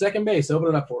position, second base. Open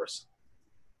it up for us.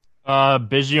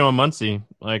 Biggio and Muncy,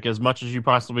 as much as you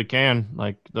possibly can.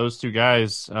 Those two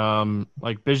guys.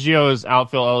 Biggio is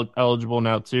outfield eligible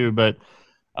now too, but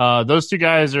those two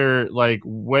guys are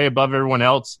way above everyone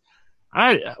else.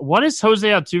 What is Jose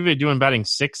Altuve doing batting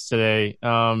 6th today?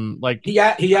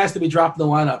 He has to be dropped in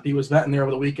the lineup. He was batting there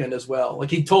over the weekend as well.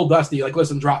 He told Dusty,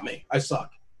 listen, drop me. I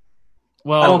suck.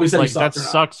 Well, I don't know if he said that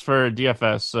sucks for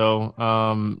DFS. So,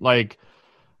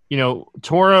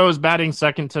 Toro's batting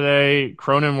 2nd today.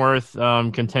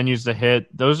 Cronenworth continues to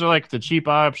hit. Those are the cheap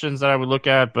options that I would look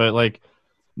at, but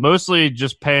mostly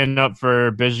just paying up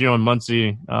for Biggio and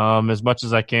Muncy as much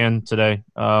as I can today.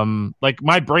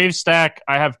 My Brave stack,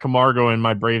 I have Camargo in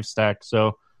my Brave stack,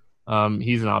 so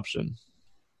he's an option.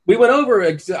 We went over.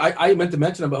 I meant to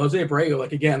mention about Jose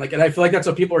Abreu again, and I feel like that's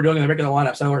what people are doing in the regular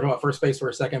lineups. I know we're talking about first base for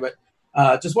a second, but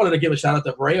just wanted to give a shout out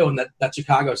to Abreu and that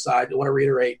Chicago side. I want to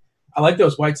reiterate. I like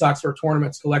those White Sox for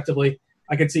tournaments collectively.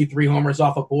 I could see 3 homers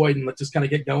off of Boyd and let's just kind of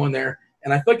get going there.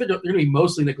 And I feel like they're going to be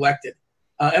mostly neglected.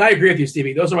 And I agree with you,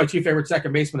 Stevie. Those are my 2 favorite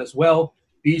second basemen as well,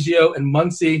 Biggio and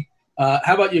Muncy.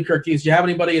 How about you, Kirk Keys? Do you have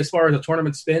anybody as far as a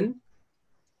tournament spin?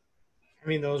 I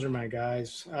mean, those are my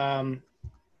guys.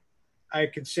 I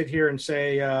could sit here and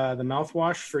say the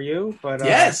mouthwash for you, but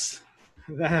yes,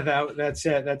 that's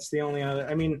it. That's the only other.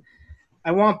 I mean,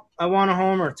 I want a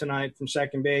homer tonight from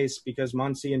second base because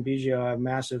Muncy and Biggio have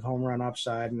massive home run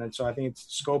upside, and so I think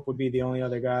Scope would be the only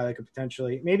other guy that could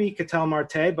potentially maybe Ketel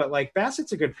Marte, but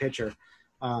Bassett's a good pitcher.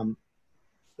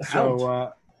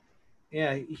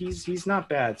 Yeah, he's not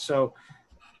bad. So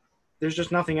there's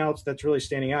just nothing else that's really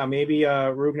standing out. Maybe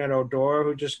Rougned Odor,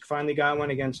 who just finally got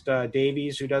one against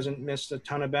Davies, who doesn't miss a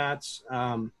ton of bats.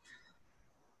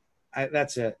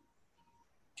 That's it.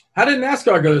 How did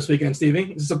NASCAR go this weekend,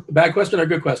 Stevie? Is this a bad question or a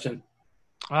good question?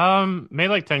 Made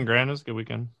 $10,000. It was a good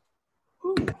weekend.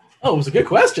 Ooh. Oh, it was a good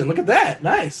question. Look at that.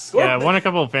 Nice. Scoreboard. Yeah, I won a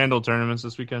couple of FanDuel tournaments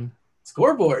this weekend.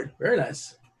 Scoreboard. Very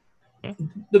nice. Yeah.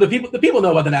 Do the people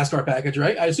know about the NASCAR package,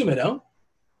 right? I assume they don't.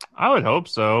 I would hope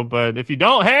so, but if you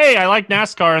don't, hey, I like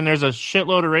NASCAR, and there's a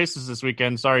shitload of races this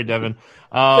weekend. Sorry, Devin.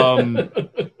 I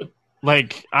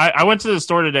went to the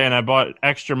store today and I bought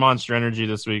extra Monster Energy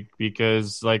this week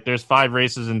because there's 5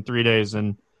 races in 3 days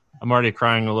and I'm already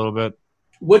crying a little bit.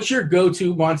 What's your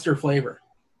go-to Monster flavor?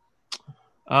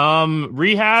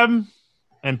 Rehab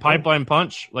and Pipeline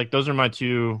Punch. Those are my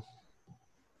 2.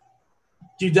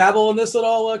 Do you dabble in this at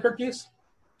all, Kirkies?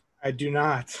 I do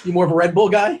not. You more of a Red Bull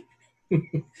guy?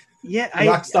 Yeah, I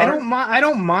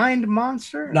don't mind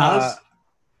Monster. Nas?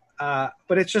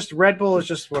 But it's just Red Bull is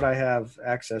just what I have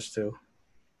access to.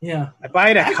 Yeah, I buy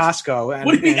it at Costco. And,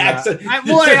 what do you mean access?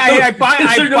 I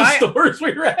buy stores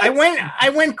where you're at? I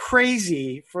went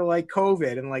crazy for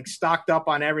COVID and stocked up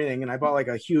on everything, and I bought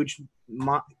a huge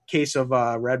case of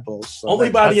Red Bulls. So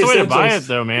only buy that's the way to buy it,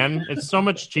 though, man. It's so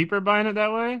much cheaper buying it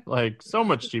that way. So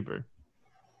much cheaper.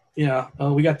 Yeah,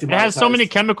 we got to. It has so many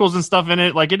chemicals and stuff in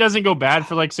it. It doesn't go bad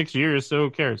for 6 years. So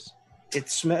who cares?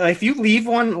 It's if you leave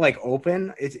one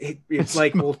open,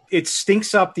 it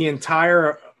stinks up the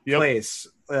entire place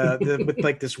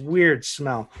with this weird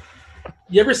smell.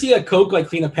 You ever see a Coke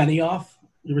clean a penny off?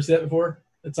 You ever see that before?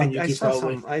 It's on YouTube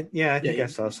probably. I think I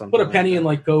saw something. Put a penny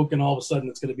in Coke, and all of a sudden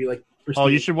it's going to be pristine. Oh,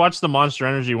 you should watch the Monster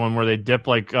Energy one where they dip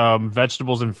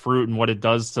vegetables and fruit and what it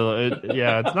does to it.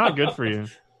 Yeah, it's not good for you.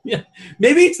 Yeah,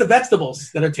 maybe it's the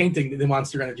vegetables that are tainting the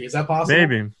Monster Energy. Is that possible?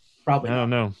 Maybe. Probably. I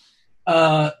don't know.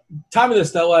 Tommy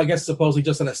Estella, I guess, supposedly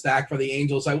just in a stack for the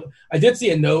Angels. I did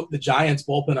see a note, the Giants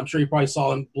bullpen. I'm sure you probably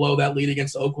saw them blow that lead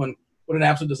against Oakland. What an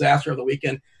absolute disaster of the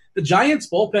weekend. The Giants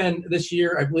bullpen this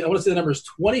year, I want to say the number is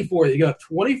 24. You got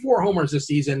 24 homers this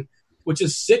season, which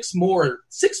is six more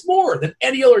than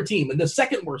any other team, and the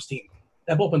second worst team.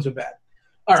 That bullpen's been bad.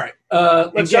 All right,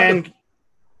 let's jump.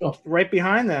 Right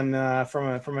behind them,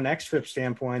 from an xFIP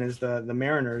standpoint, is the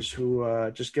Mariners,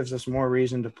 who just gives us more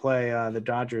reason to play the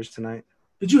Dodgers tonight.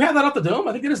 Did you have that off the dome?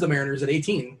 I think it is the Mariners at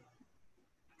 18.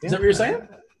 Is that what you're saying?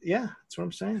 Yeah, that's what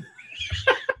I'm saying.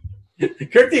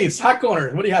 Curtis, hot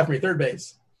corner. What do you have for me? Third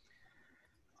base.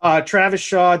 Travis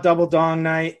Shaw, double dong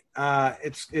night.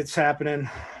 It's happening.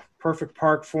 Perfect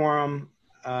park for him.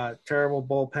 Terrible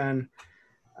bullpen.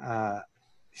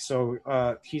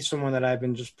 So he's someone that I've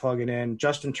been just plugging in.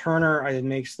 Justin Turner, it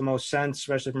makes the most sense,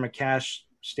 especially from a cash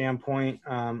standpoint,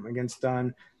 against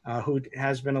Dunn, who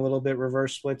has been a little bit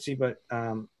reverse splitsy, but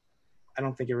I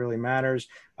don't think it really matters.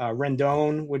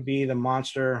 Rendon would be the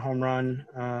monster home run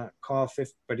call,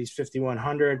 but he's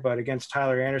 5,100. But against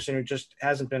Tyler Anderson, who just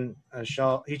hasn't been a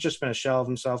shell, he's just been a shell of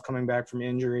himself coming back from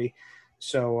injury.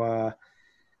 So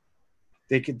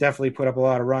they could definitely put up a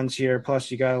lot of runs here. Plus,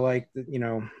 you got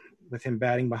to with him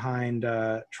batting behind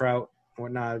Trout and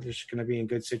whatnot, they're just going to be in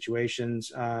good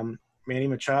situations. Manny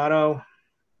Machado,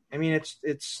 I mean,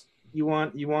 it's you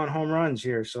want home runs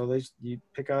here, so you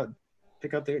pick out the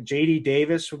JD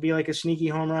Davis would be like a sneaky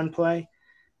home run play.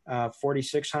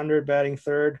 4,600 batting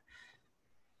third.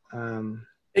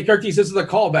 Hey, Curtis, this is a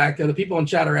callback. The people in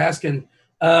chat are asking,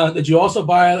 did you also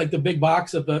buy like the big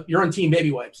box of you're on Team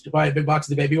Baby Wipes? Did you buy a big box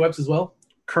of the baby wipes as well?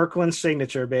 Kirkland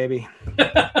signature, baby.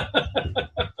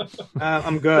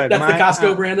 I'm good. That's the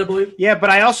Costco brand, I believe. Yeah,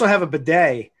 but I also have a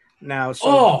bidet now.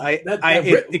 So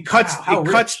it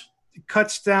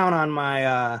cuts down on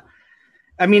my.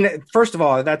 I mean, first of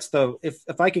all, that's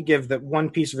if I could give that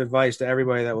one piece of advice to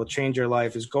everybody that will change your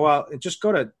life is go out and just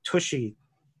go to Tushy.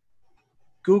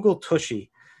 Google Tushy.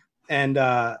 And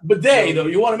bidet though,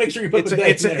 you want to make sure you put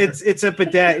bidet. It's a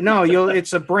bidet. No,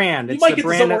 it's a brand. It's a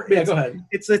brand. Yeah, go ahead.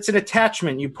 It's an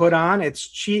attachment you put on. It's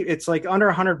cheap. It's like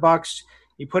under $100.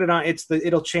 You put it on.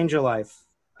 It'll change your life.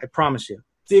 I promise you.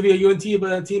 Stevie, are you in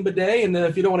team bidet? And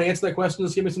if you don't want to answer that question,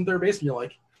 just give me some third baseman you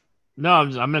like. No,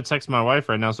 I'm gonna text my wife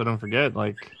right now so I don't forget.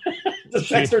 Like, just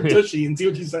text her Tushy and see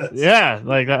what she says. Yeah,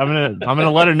 like I'm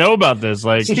gonna let her know about this.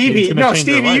 Like, Stevie, you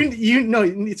know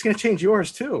it's gonna change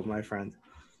yours too, my friend.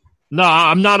 No,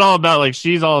 I'm not all about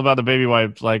she's all about the baby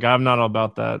wipes. Like, I'm not all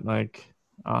about that. Like,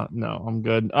 no, I'm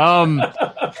good.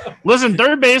 Listen,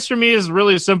 third base for me is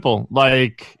really simple.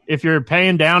 Like, if you're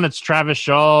paying down, it's Travis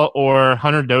Shaw or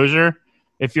Hunter Dozier.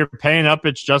 If you're paying up,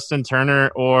 it's Justin Turner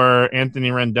or Anthony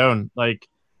Rendon. Like,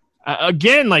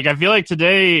 again, I feel like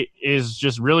today is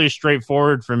just really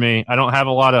straightforward for me. I don't have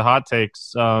a lot of hot takes.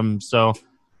 So,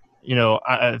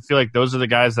 I feel like those are the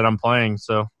guys that I'm playing.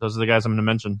 So those are the guys I'm going to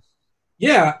mention.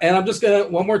 Yeah, and I'm just going to,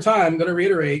 one more time,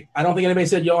 reiterate, I don't think anybody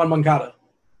said Yohan Moncada.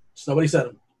 Just nobody said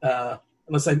him.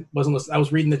 Unless I wasn't listening. I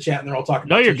was reading the chat, and they're all talking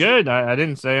about you're good. I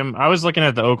didn't say him. I was looking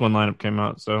at the Oakland lineup came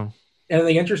out, so.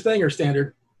 Anything interesting or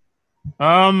standard?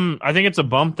 I think it's a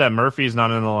bump that Murphy's not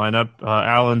in the lineup.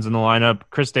 Allen's in the lineup.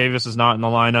 Chris Davis is not in the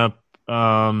lineup.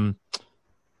 One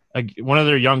of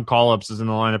their young call-ups is in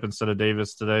the lineup instead of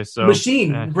Davis today. So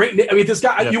Machine. Great. I mean, this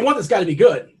guy, you want this guy to be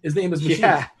good. His name is Machine.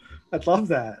 Yeah, I'd love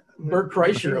that. Bert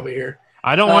Kreischer over here.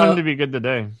 I don't want him to be good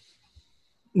today.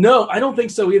 No, I don't think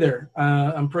so either.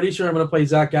 I'm pretty sure I'm going to play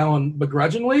Zach Gallen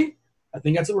begrudgingly. I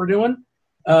think that's what we're doing.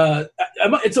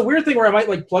 It's a weird thing where I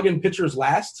might plug in pitchers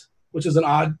last, which is an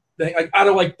odd thing. Out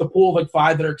of the pool of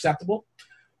 5 that are acceptable.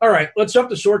 All right, let's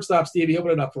jump to shortstop. Stevie,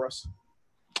 open it up for us.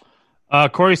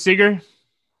 Corey Seager.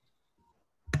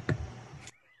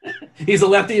 He's a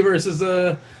lefty versus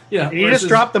Did you just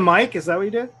drop the mic? Is that what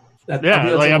you did?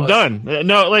 I'm done.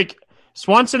 No,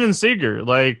 Swanson and Seager.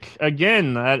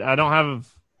 Again, I don't have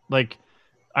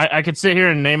I could sit here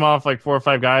and name off 4 or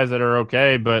 5 guys that are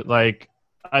okay, but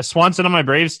Swanson on my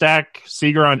Brave stack,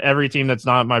 Seager on every team that's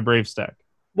not my Brave stack.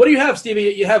 What do you have,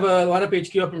 Stevie? You have a lineup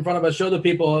HQ up in front of us. Show the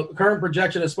people current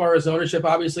projection as far as ownership.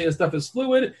 Obviously, this stuff is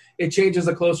fluid. It changes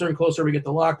the closer and closer we get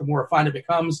to lock. The more refined it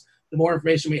becomes, the more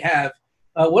information we have.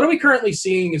 What are we currently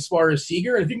seeing as far as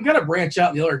Seager? And if you can kind of branch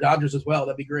out in the other Dodgers as well,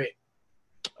 that'd be great.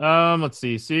 Let's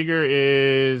see. Seager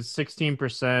is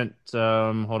 16%.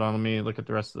 Hold on, let me look at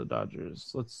the rest of the Dodgers.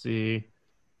 Let's see.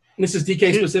 This is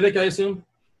DK specific, I assume.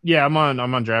 Yeah, I'm on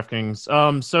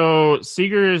DraftKings. So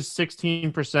Seager is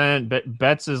 16%.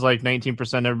 Betts is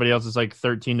 19%. Everybody else is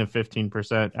 13 to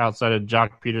 15% outside of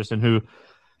Jock Peterson, who,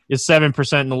 is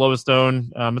 7% in the lowest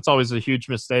owned. It's always a huge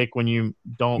mistake when you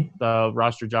don't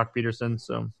roster Jock Peterson.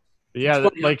 So, but yeah,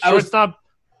 like shortstop.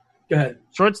 Go ahead.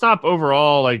 Shortstop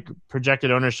overall, like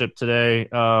projected ownership today,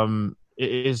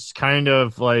 is kind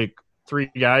of like three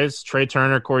guys: Trey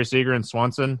Turner, Corey Seager, and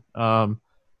Swanson.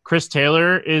 Chris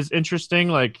Taylor is interesting.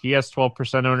 Like he has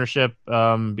 12% ownership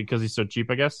because he's so cheap,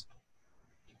 I guess.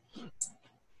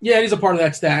 Yeah, he's a part of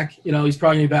that stack. He's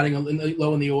probably going to be batting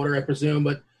low in the order, I presume.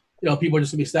 But, people are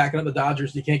just going to be stacking up the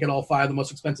Dodgers. You can't get all five of the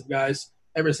most expensive guys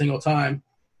every single time.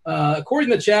 According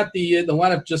to the chat, the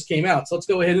lineup just came out. So let's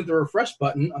go ahead and hit the refresh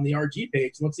button on the RG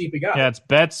page. And let's see if we got it. Yeah, it's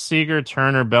Betts, Seager,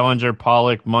 Turner, Bellinger,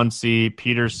 Pollock, Muncy,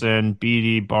 Peterson,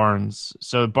 Beatty, Barnes.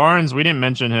 So Barnes, we didn't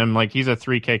mention him. Like he's a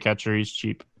 3K catcher. He's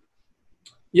cheap.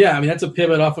 Yeah, I mean, that's a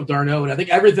pivot off of Darno. And I think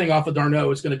everything off of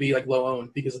Darno is going to be like low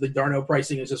owned because the Darno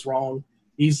pricing is just wrong.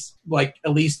 He's like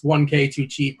at least 1K too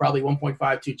cheap, probably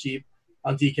 1.5 too cheap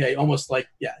on DK. Almost like,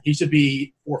 yeah, he should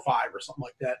be 4 or 5 or something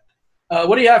like that.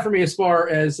 What do you have for me as far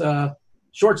as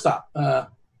shortstop?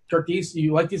 Turkeys,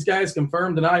 you like these guys?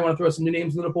 Confirm, deny? You want to throw some new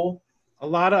names into the pool? A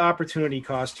lot of opportunity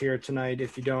cost here tonight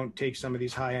if you don't take some of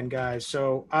these high-end guys.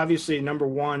 So obviously, number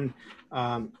one,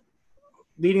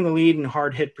 leading the lead in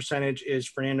hard hit percentage is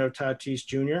Fernando Tatis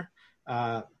Jr.,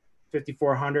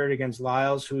 5,400 against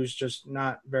Lyles, who's just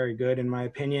not very good in my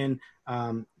opinion.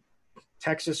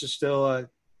 Texas is still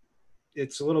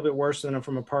it's a little bit worse than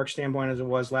from a park standpoint as it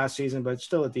was last season, but it's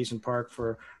still a decent park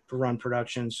for run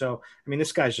production. So, I mean,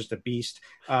 this guy's just a beast.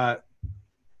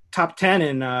 Top 10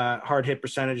 in hard hit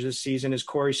percentage this season is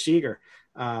Corey Seager,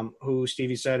 who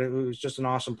Stevie said who's just an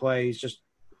awesome play. He's just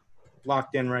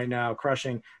locked in right now,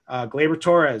 crushing. Gleyber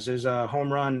Torres is a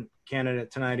home run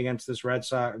candidate tonight against this Red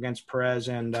Sox, against Perez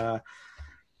and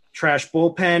trash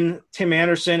bullpen. Tim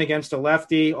Anderson against a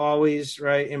lefty, always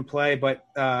right in play, but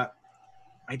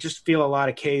I just feel a lot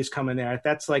of Ks coming there.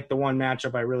 That's like the one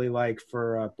matchup I really like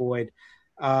for Boyd.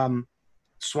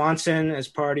 Swanson as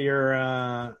part of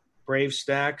your Brave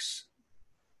stacks.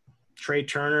 Trey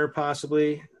Turner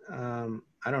possibly. I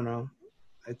don't know.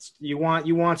 You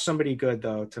want somebody good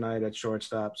though tonight at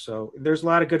shortstop. So there's a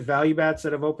lot of good value bats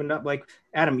that have opened up. Like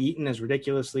Adam Eaton is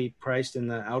ridiculously priced in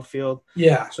the outfield.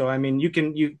 Yeah. So I mean, you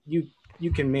can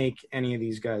make any of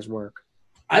these guys work.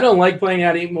 I don't like playing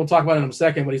Adam Eaton. We'll talk about it in a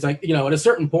second. But he's like, at a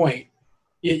certain point,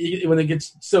 when it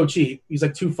gets so cheap, he's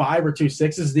like 2.5 or 2.6.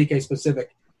 This is DK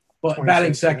specific, but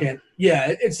batting second.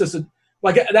 Yeah, it's just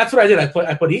that's what I did. I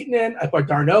put Eaton in, I put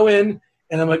Darno in,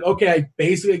 and I'm like, okay, I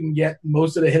basically can get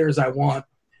most of the hitters I want.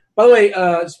 By the way,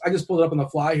 I just pulled it up on the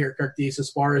fly here, Kirk Dees,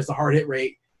 as far as the hard hit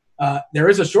rate. There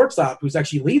is a shortstop who's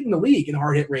actually leading the league in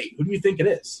hard hit rate. Who do you think it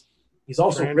is? He's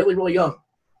also really, really young.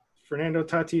 Fernando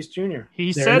Tatis Jr.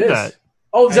 He said that.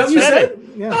 Oh, is that what you said?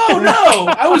 Yeah. Oh,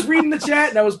 no. I was reading the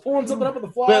chat, and I was pulling something up on the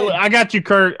fly. But I got you,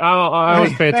 Kurt. I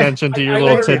always pay attention to your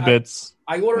little tidbits.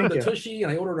 I ordered the Tushy,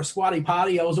 and I ordered a Squatty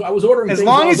Potty. I was ordering as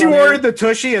long as you ordered the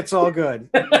Tushy, it's all good.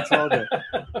 It's all good.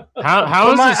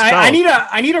 How is this spelled?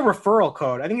 I need a referral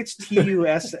code. I think it's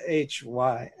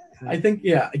TUSHY. I think,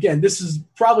 yeah. Again, this is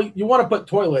probably – you want to put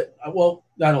toilet. Well,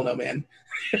 I don't know, man.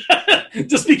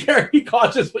 Just be careful. Be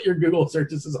cautious with your Google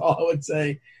searches is all I would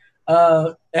say.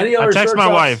 Any other? I text my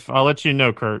wife. I'll let you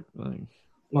know, Kurt.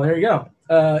 Well, there you go.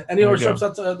 Any other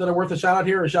shortstops that are worth a shout out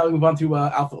here, or shall we move on to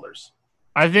outfielders?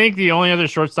 I think the only other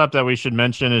shortstop that we should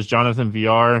mention is Jonathan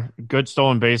VR. Good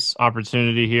stolen base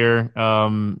opportunity here.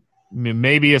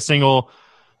 Maybe a single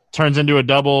turns into a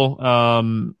double,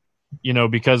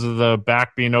 because of the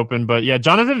back being open. But yeah,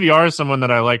 Jonathan VR is someone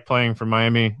that I like playing for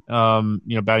Miami. Batting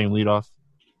leadoff.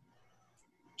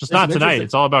 Just not tonight.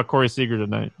 It's all about Corey Seager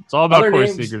tonight.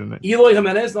 Eloy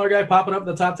Jimenez, another guy popping up in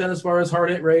the top 10 as far as hard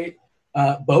hit rate.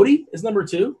 Bodie is number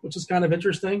 2, which is kind of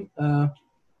interesting.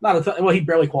 He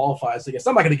barely qualifies, I guess.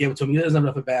 I'm not going to give it to him. He doesn't have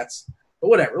enough at bats. But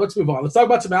whatever. Let's move on. Let's talk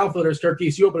about some outfielders.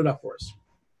 Turkeys, you open it up for us.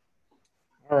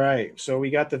 All right. So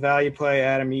we got the value play.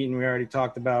 Adam Eaton, we already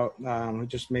talked about, who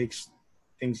just makes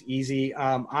things easy.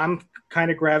 I'm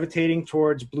kind of gravitating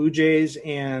towards Blue Jays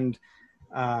and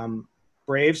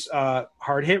Braves.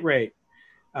 Hard hit rate.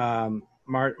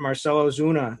 Marcelo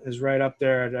Ozuna is right up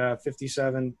there at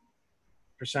 57%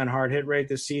 hard hit rate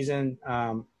this season.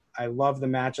 I love the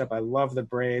matchup. I love the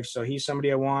Braves. So he's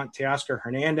somebody I want. Teoscar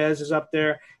Hernandez is up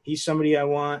there. He's somebody I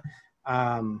want.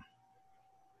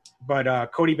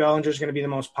 But Cody Bellinger is going to be the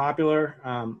most popular.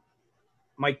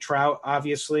 Mike Trout,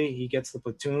 obviously, he gets the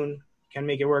platoon, can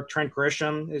make it work. Trent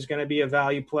Grisham is going to be a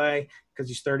value play because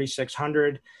he's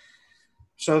 3,600.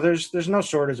 So there's no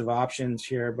shortage of options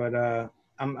here, but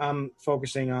I'm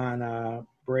focusing on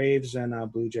Braves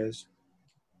and Blue Jays.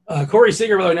 Corey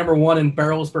Seager, by the way, number 1 in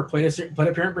barrels per plate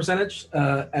appearance percentage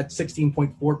at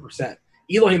 16.4%.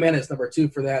 Eloy Jimenez, number 2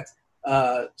 for that.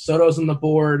 Soto's on the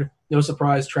board. No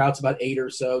surprise. Trout's about 8 or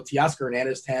so. Teoscar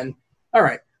Hernandez, 10. All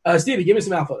right. Stevie, give me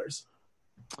some outfielders.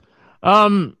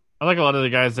 I like a lot of the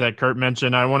guys that Kurt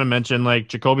mentioned. I want to mention like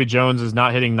Jacoby Jones is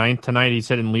not hitting 9th tonight. He's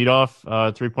hitting leadoff,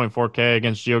 3.4K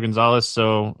against Gio Gonzalez.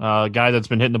 So a guy that's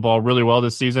been hitting the ball really well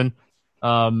this season.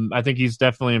 I think he's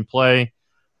definitely in play.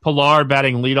 Pilar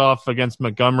batting leadoff against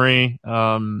Montgomery.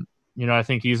 I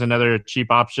think he's another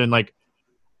cheap option. Like,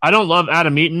 I don't love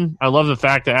Adam Eaton. I love the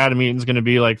fact that Adam Eaton's going to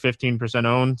be like 15%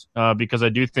 owned because I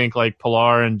do think like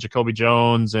Pilar and Jacoby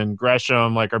Jones and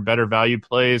Gresham like are better value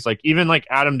plays. Like even like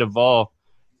Adam Duvall.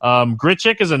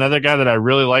 Grichuk is another guy that I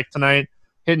really like tonight,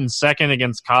 hitting second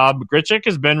against Cobb. Grichuk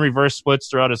has been reverse splits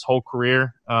throughout his whole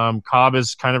career. Cobb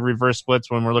is kind of reverse splits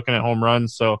when we're looking at home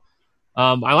runs. So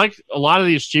I like a lot of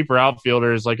these cheaper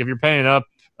outfielders. Like if you're paying up,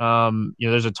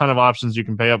 there's a ton of options you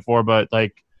can pay up for, but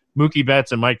like Mookie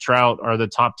Betts and Mike Trout are the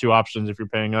top 2 options if you're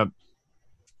paying up.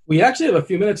 We actually have a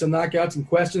few minutes to knock out some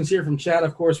questions here from chat.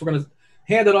 Of course, we're going to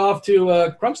hand it off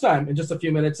to Crunch Time in just a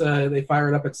few minutes. They fire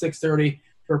it up at 6:30.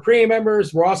 For premium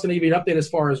members, we're also going to give you an update as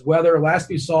far as weather. Last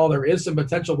we saw, there is some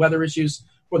potential weather issues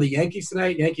for the Yankees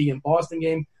tonight, Yankee and Boston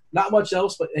game. Not much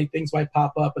else, but things might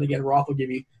pop up. And again, Roth will give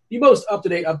you the most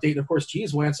up-to-date update. And of course,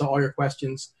 Cheese will answer all your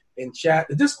questions in chat.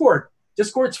 The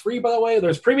Discord's free, by the way.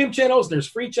 There's premium channels. There's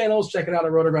free channels. Check it out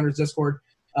at RotoGrinders Discord.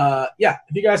 If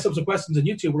you guys have some questions on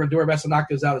YouTube, we're going to do our best to knock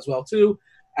those out as well, too.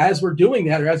 As we're doing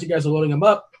that, or as you guys are loading them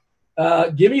up,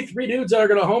 give me 3 dudes that are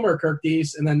going to homer Kirk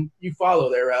Dees, and then you follow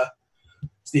there,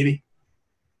 Stevie.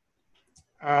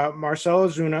 Marcell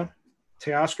Ozuna,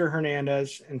 Teoscar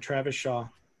Hernandez, and Travis Shaw.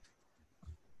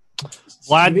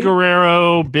 Vlad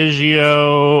Guerrero,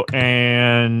 Biggio,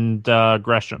 and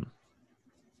Gresham.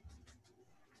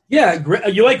 Yeah,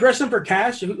 you like Gresham for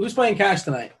cash? Who's playing cash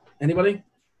tonight? Anybody?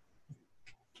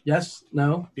 Yes?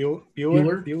 No?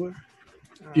 Bueller.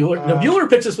 Bueller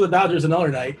pitches for the Dodgers another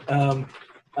night.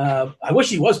 I wish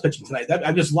he was pitching tonight.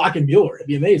 I'm just locking Bueller. It'd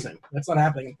be amazing. That's not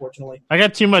happening, unfortunately. I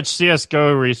got too much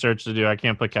CSGO research to do. I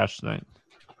can't play cash tonight.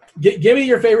 Give me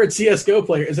your favorite CSGO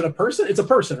player. Is it a person? It's a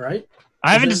person, right?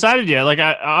 I haven't decided yet. Like,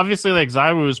 obviously, like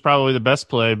Zywoo is probably the best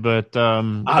play, but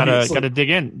gotta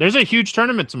dig in. There's a huge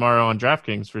tournament tomorrow on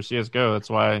DraftKings for CS:GO. That's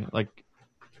why, like,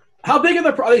 how big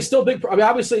are they still big? I mean,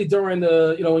 obviously during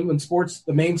the when sports,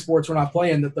 the main sports were not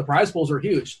playing, the prize pools are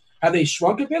huge. Have they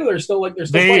shrunk a bit? Or they're still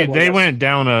they went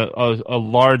down a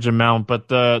large amount, but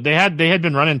they had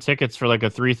been running tickets for like a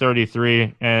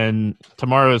 333, and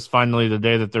tomorrow is finally the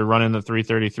day that they're running the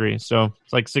 333. So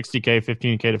it's like 60K,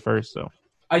 15K to first. So.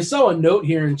 I saw a note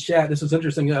here in chat. This was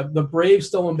interesting. The Braves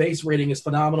stolen base rating is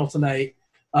phenomenal tonight.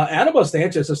 Anibal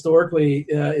Sanchez historically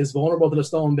is vulnerable to the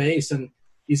stolen base, and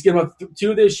he's given up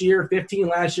 2 this year, 15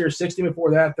 last year, 16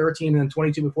 before that, 13, and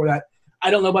 22 before that. I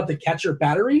don't know about the catcher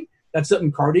battery. That's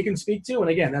something Cardi can speak to. And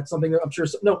again, that's something that I'm sure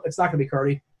 – no, it's not going to be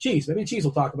Cardi. Maybe Cheese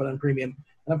will talk about it on premium.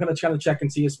 And I'm going to try to check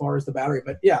and see as far as the battery.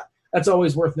 But, yeah, that's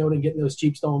always worth noting, getting those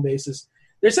cheap stolen bases.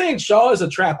 They're saying Shaw is a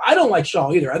trap. I don't like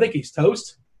Shaw either. I think he's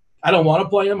toast. I don't want to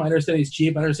play him. I understand he's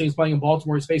cheap. I understand he's playing in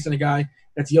Baltimore. He's facing a guy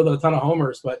that's yielded a ton of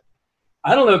homers. But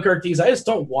I don't know, Kirk Dees. I just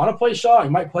don't want to play Shaw. I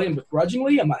might play him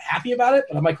begrudgingly. I'm not happy about it,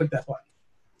 but I might click that button.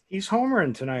 He's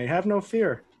homering tonight. Have no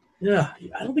fear. Yeah,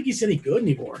 I don't think he's any good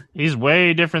anymore. He's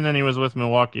way different than he was with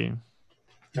Milwaukee.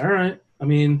 All right. I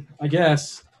mean,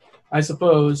 I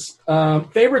suppose.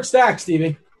 Favorite stack,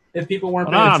 Stevie, if people weren't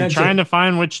paying attention. I'm trying to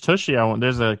find which Tushy I want.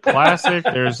 There's a classic.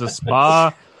 There's a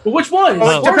spa. Well, which one?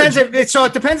 Well,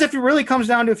 it depends if it really comes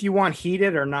down to if you want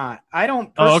heated or not. I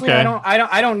don't personally.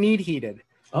 I don't need heated.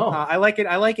 Oh, I like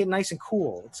it nice and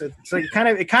cool. It's like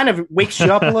it kind of wakes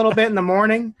you up a little bit in the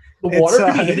morning. The water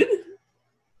can be heated?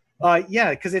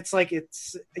 Yeah, because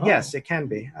yes, it can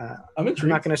be. I'm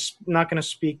intrigued. I'm not gonna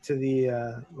speak to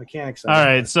the mechanics. All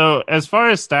right. So as far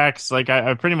as stacks, like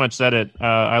I pretty much said it.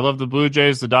 I love the Blue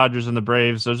Jays, the Dodgers, and the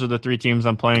Braves. Those are the 3 teams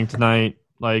I'm playing tonight.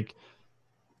 Like,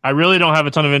 I really don't have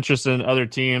a ton of interest in other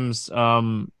teams.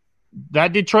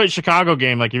 That Detroit-Chicago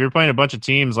game, like if you're playing a bunch of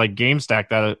teams, like game stack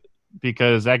that,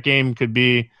 because that game could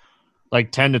be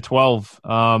like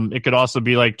 10-12. It could also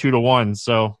be like 2-1.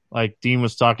 So like Dean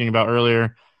was talking about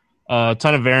earlier, a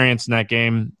ton of variance in that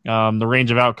game. The range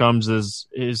of outcomes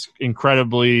is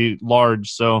incredibly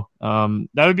large. So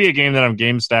that would be a game that I'm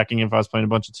game stacking if I was playing a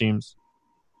bunch of teams.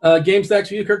 Game stacks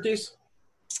for you, Kirk Dees?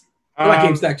 Not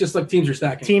game stack, just like teams are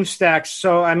stacking. Team stacks.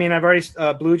 So I mean, I've already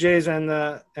Blue Jays and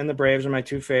the Braves are my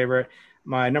 2 favorite.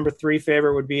 My number 3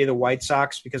 favorite would be the White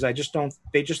Sox because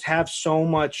they just have so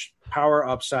much power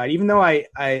upside. Even though I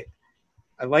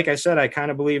like I said, I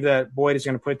kind of believe that Boyd is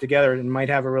going to put it together and might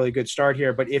have a really good start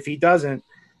here. But if he doesn't,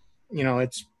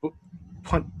 it's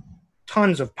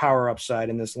tons of power upside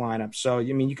in this lineup. So,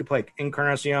 you could play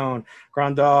Encarnacion,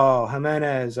 Grandal,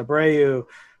 Jimenez, Abreu,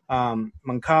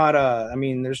 Moncada.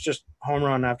 There's just home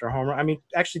run after home run.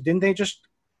 Actually, didn't they just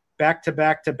back to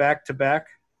back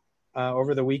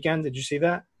over the weekend? Did you see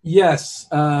that? Yes,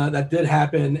 that did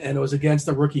happen, and it was against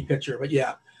a rookie pitcher. But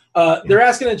yeah. They're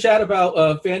asking in chat about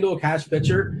FanDuel cash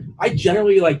pitcher. I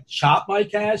generally chop my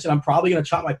cash, and I'm probably going to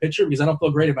chop my pitcher because I don't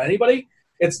feel great about anybody.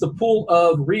 It's the pool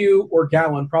of Ryu or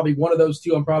Gallen, probably one of those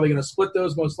two. I'm probably going to split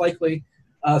those most likely.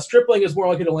 Stripling is more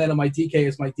likely to land on my DK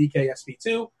as my DK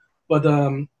SP2. But,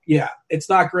 it's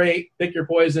not great. Pick your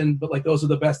poison, but those are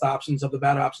the best options of the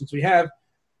bad options we have.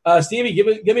 Stevie,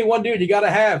 give me one dude you got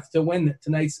to have to win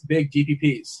tonight's big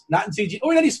GPPs. Not in CG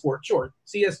or in any sport, sure.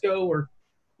 CSGO or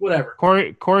whatever.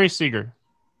 Corey Seager.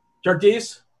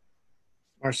 Jartis?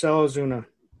 Marcelo Zuna.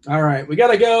 All right. We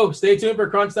got to go. Stay tuned for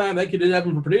Crunch Time. Thank you to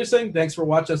Devin for producing. Thanks for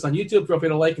watching us on YouTube. Feel free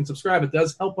to like and subscribe. It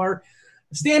does help our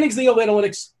standings in the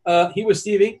analytics. He was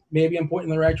Stevie. Maybe I'm pointing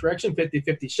in the right direction.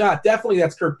 50-50 shot. Definitely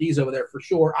that's Kirk D's over there for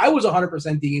sure. I was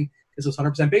 100% Dean. This was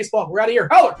 100% baseball. We're out of here.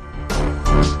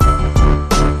 Holler!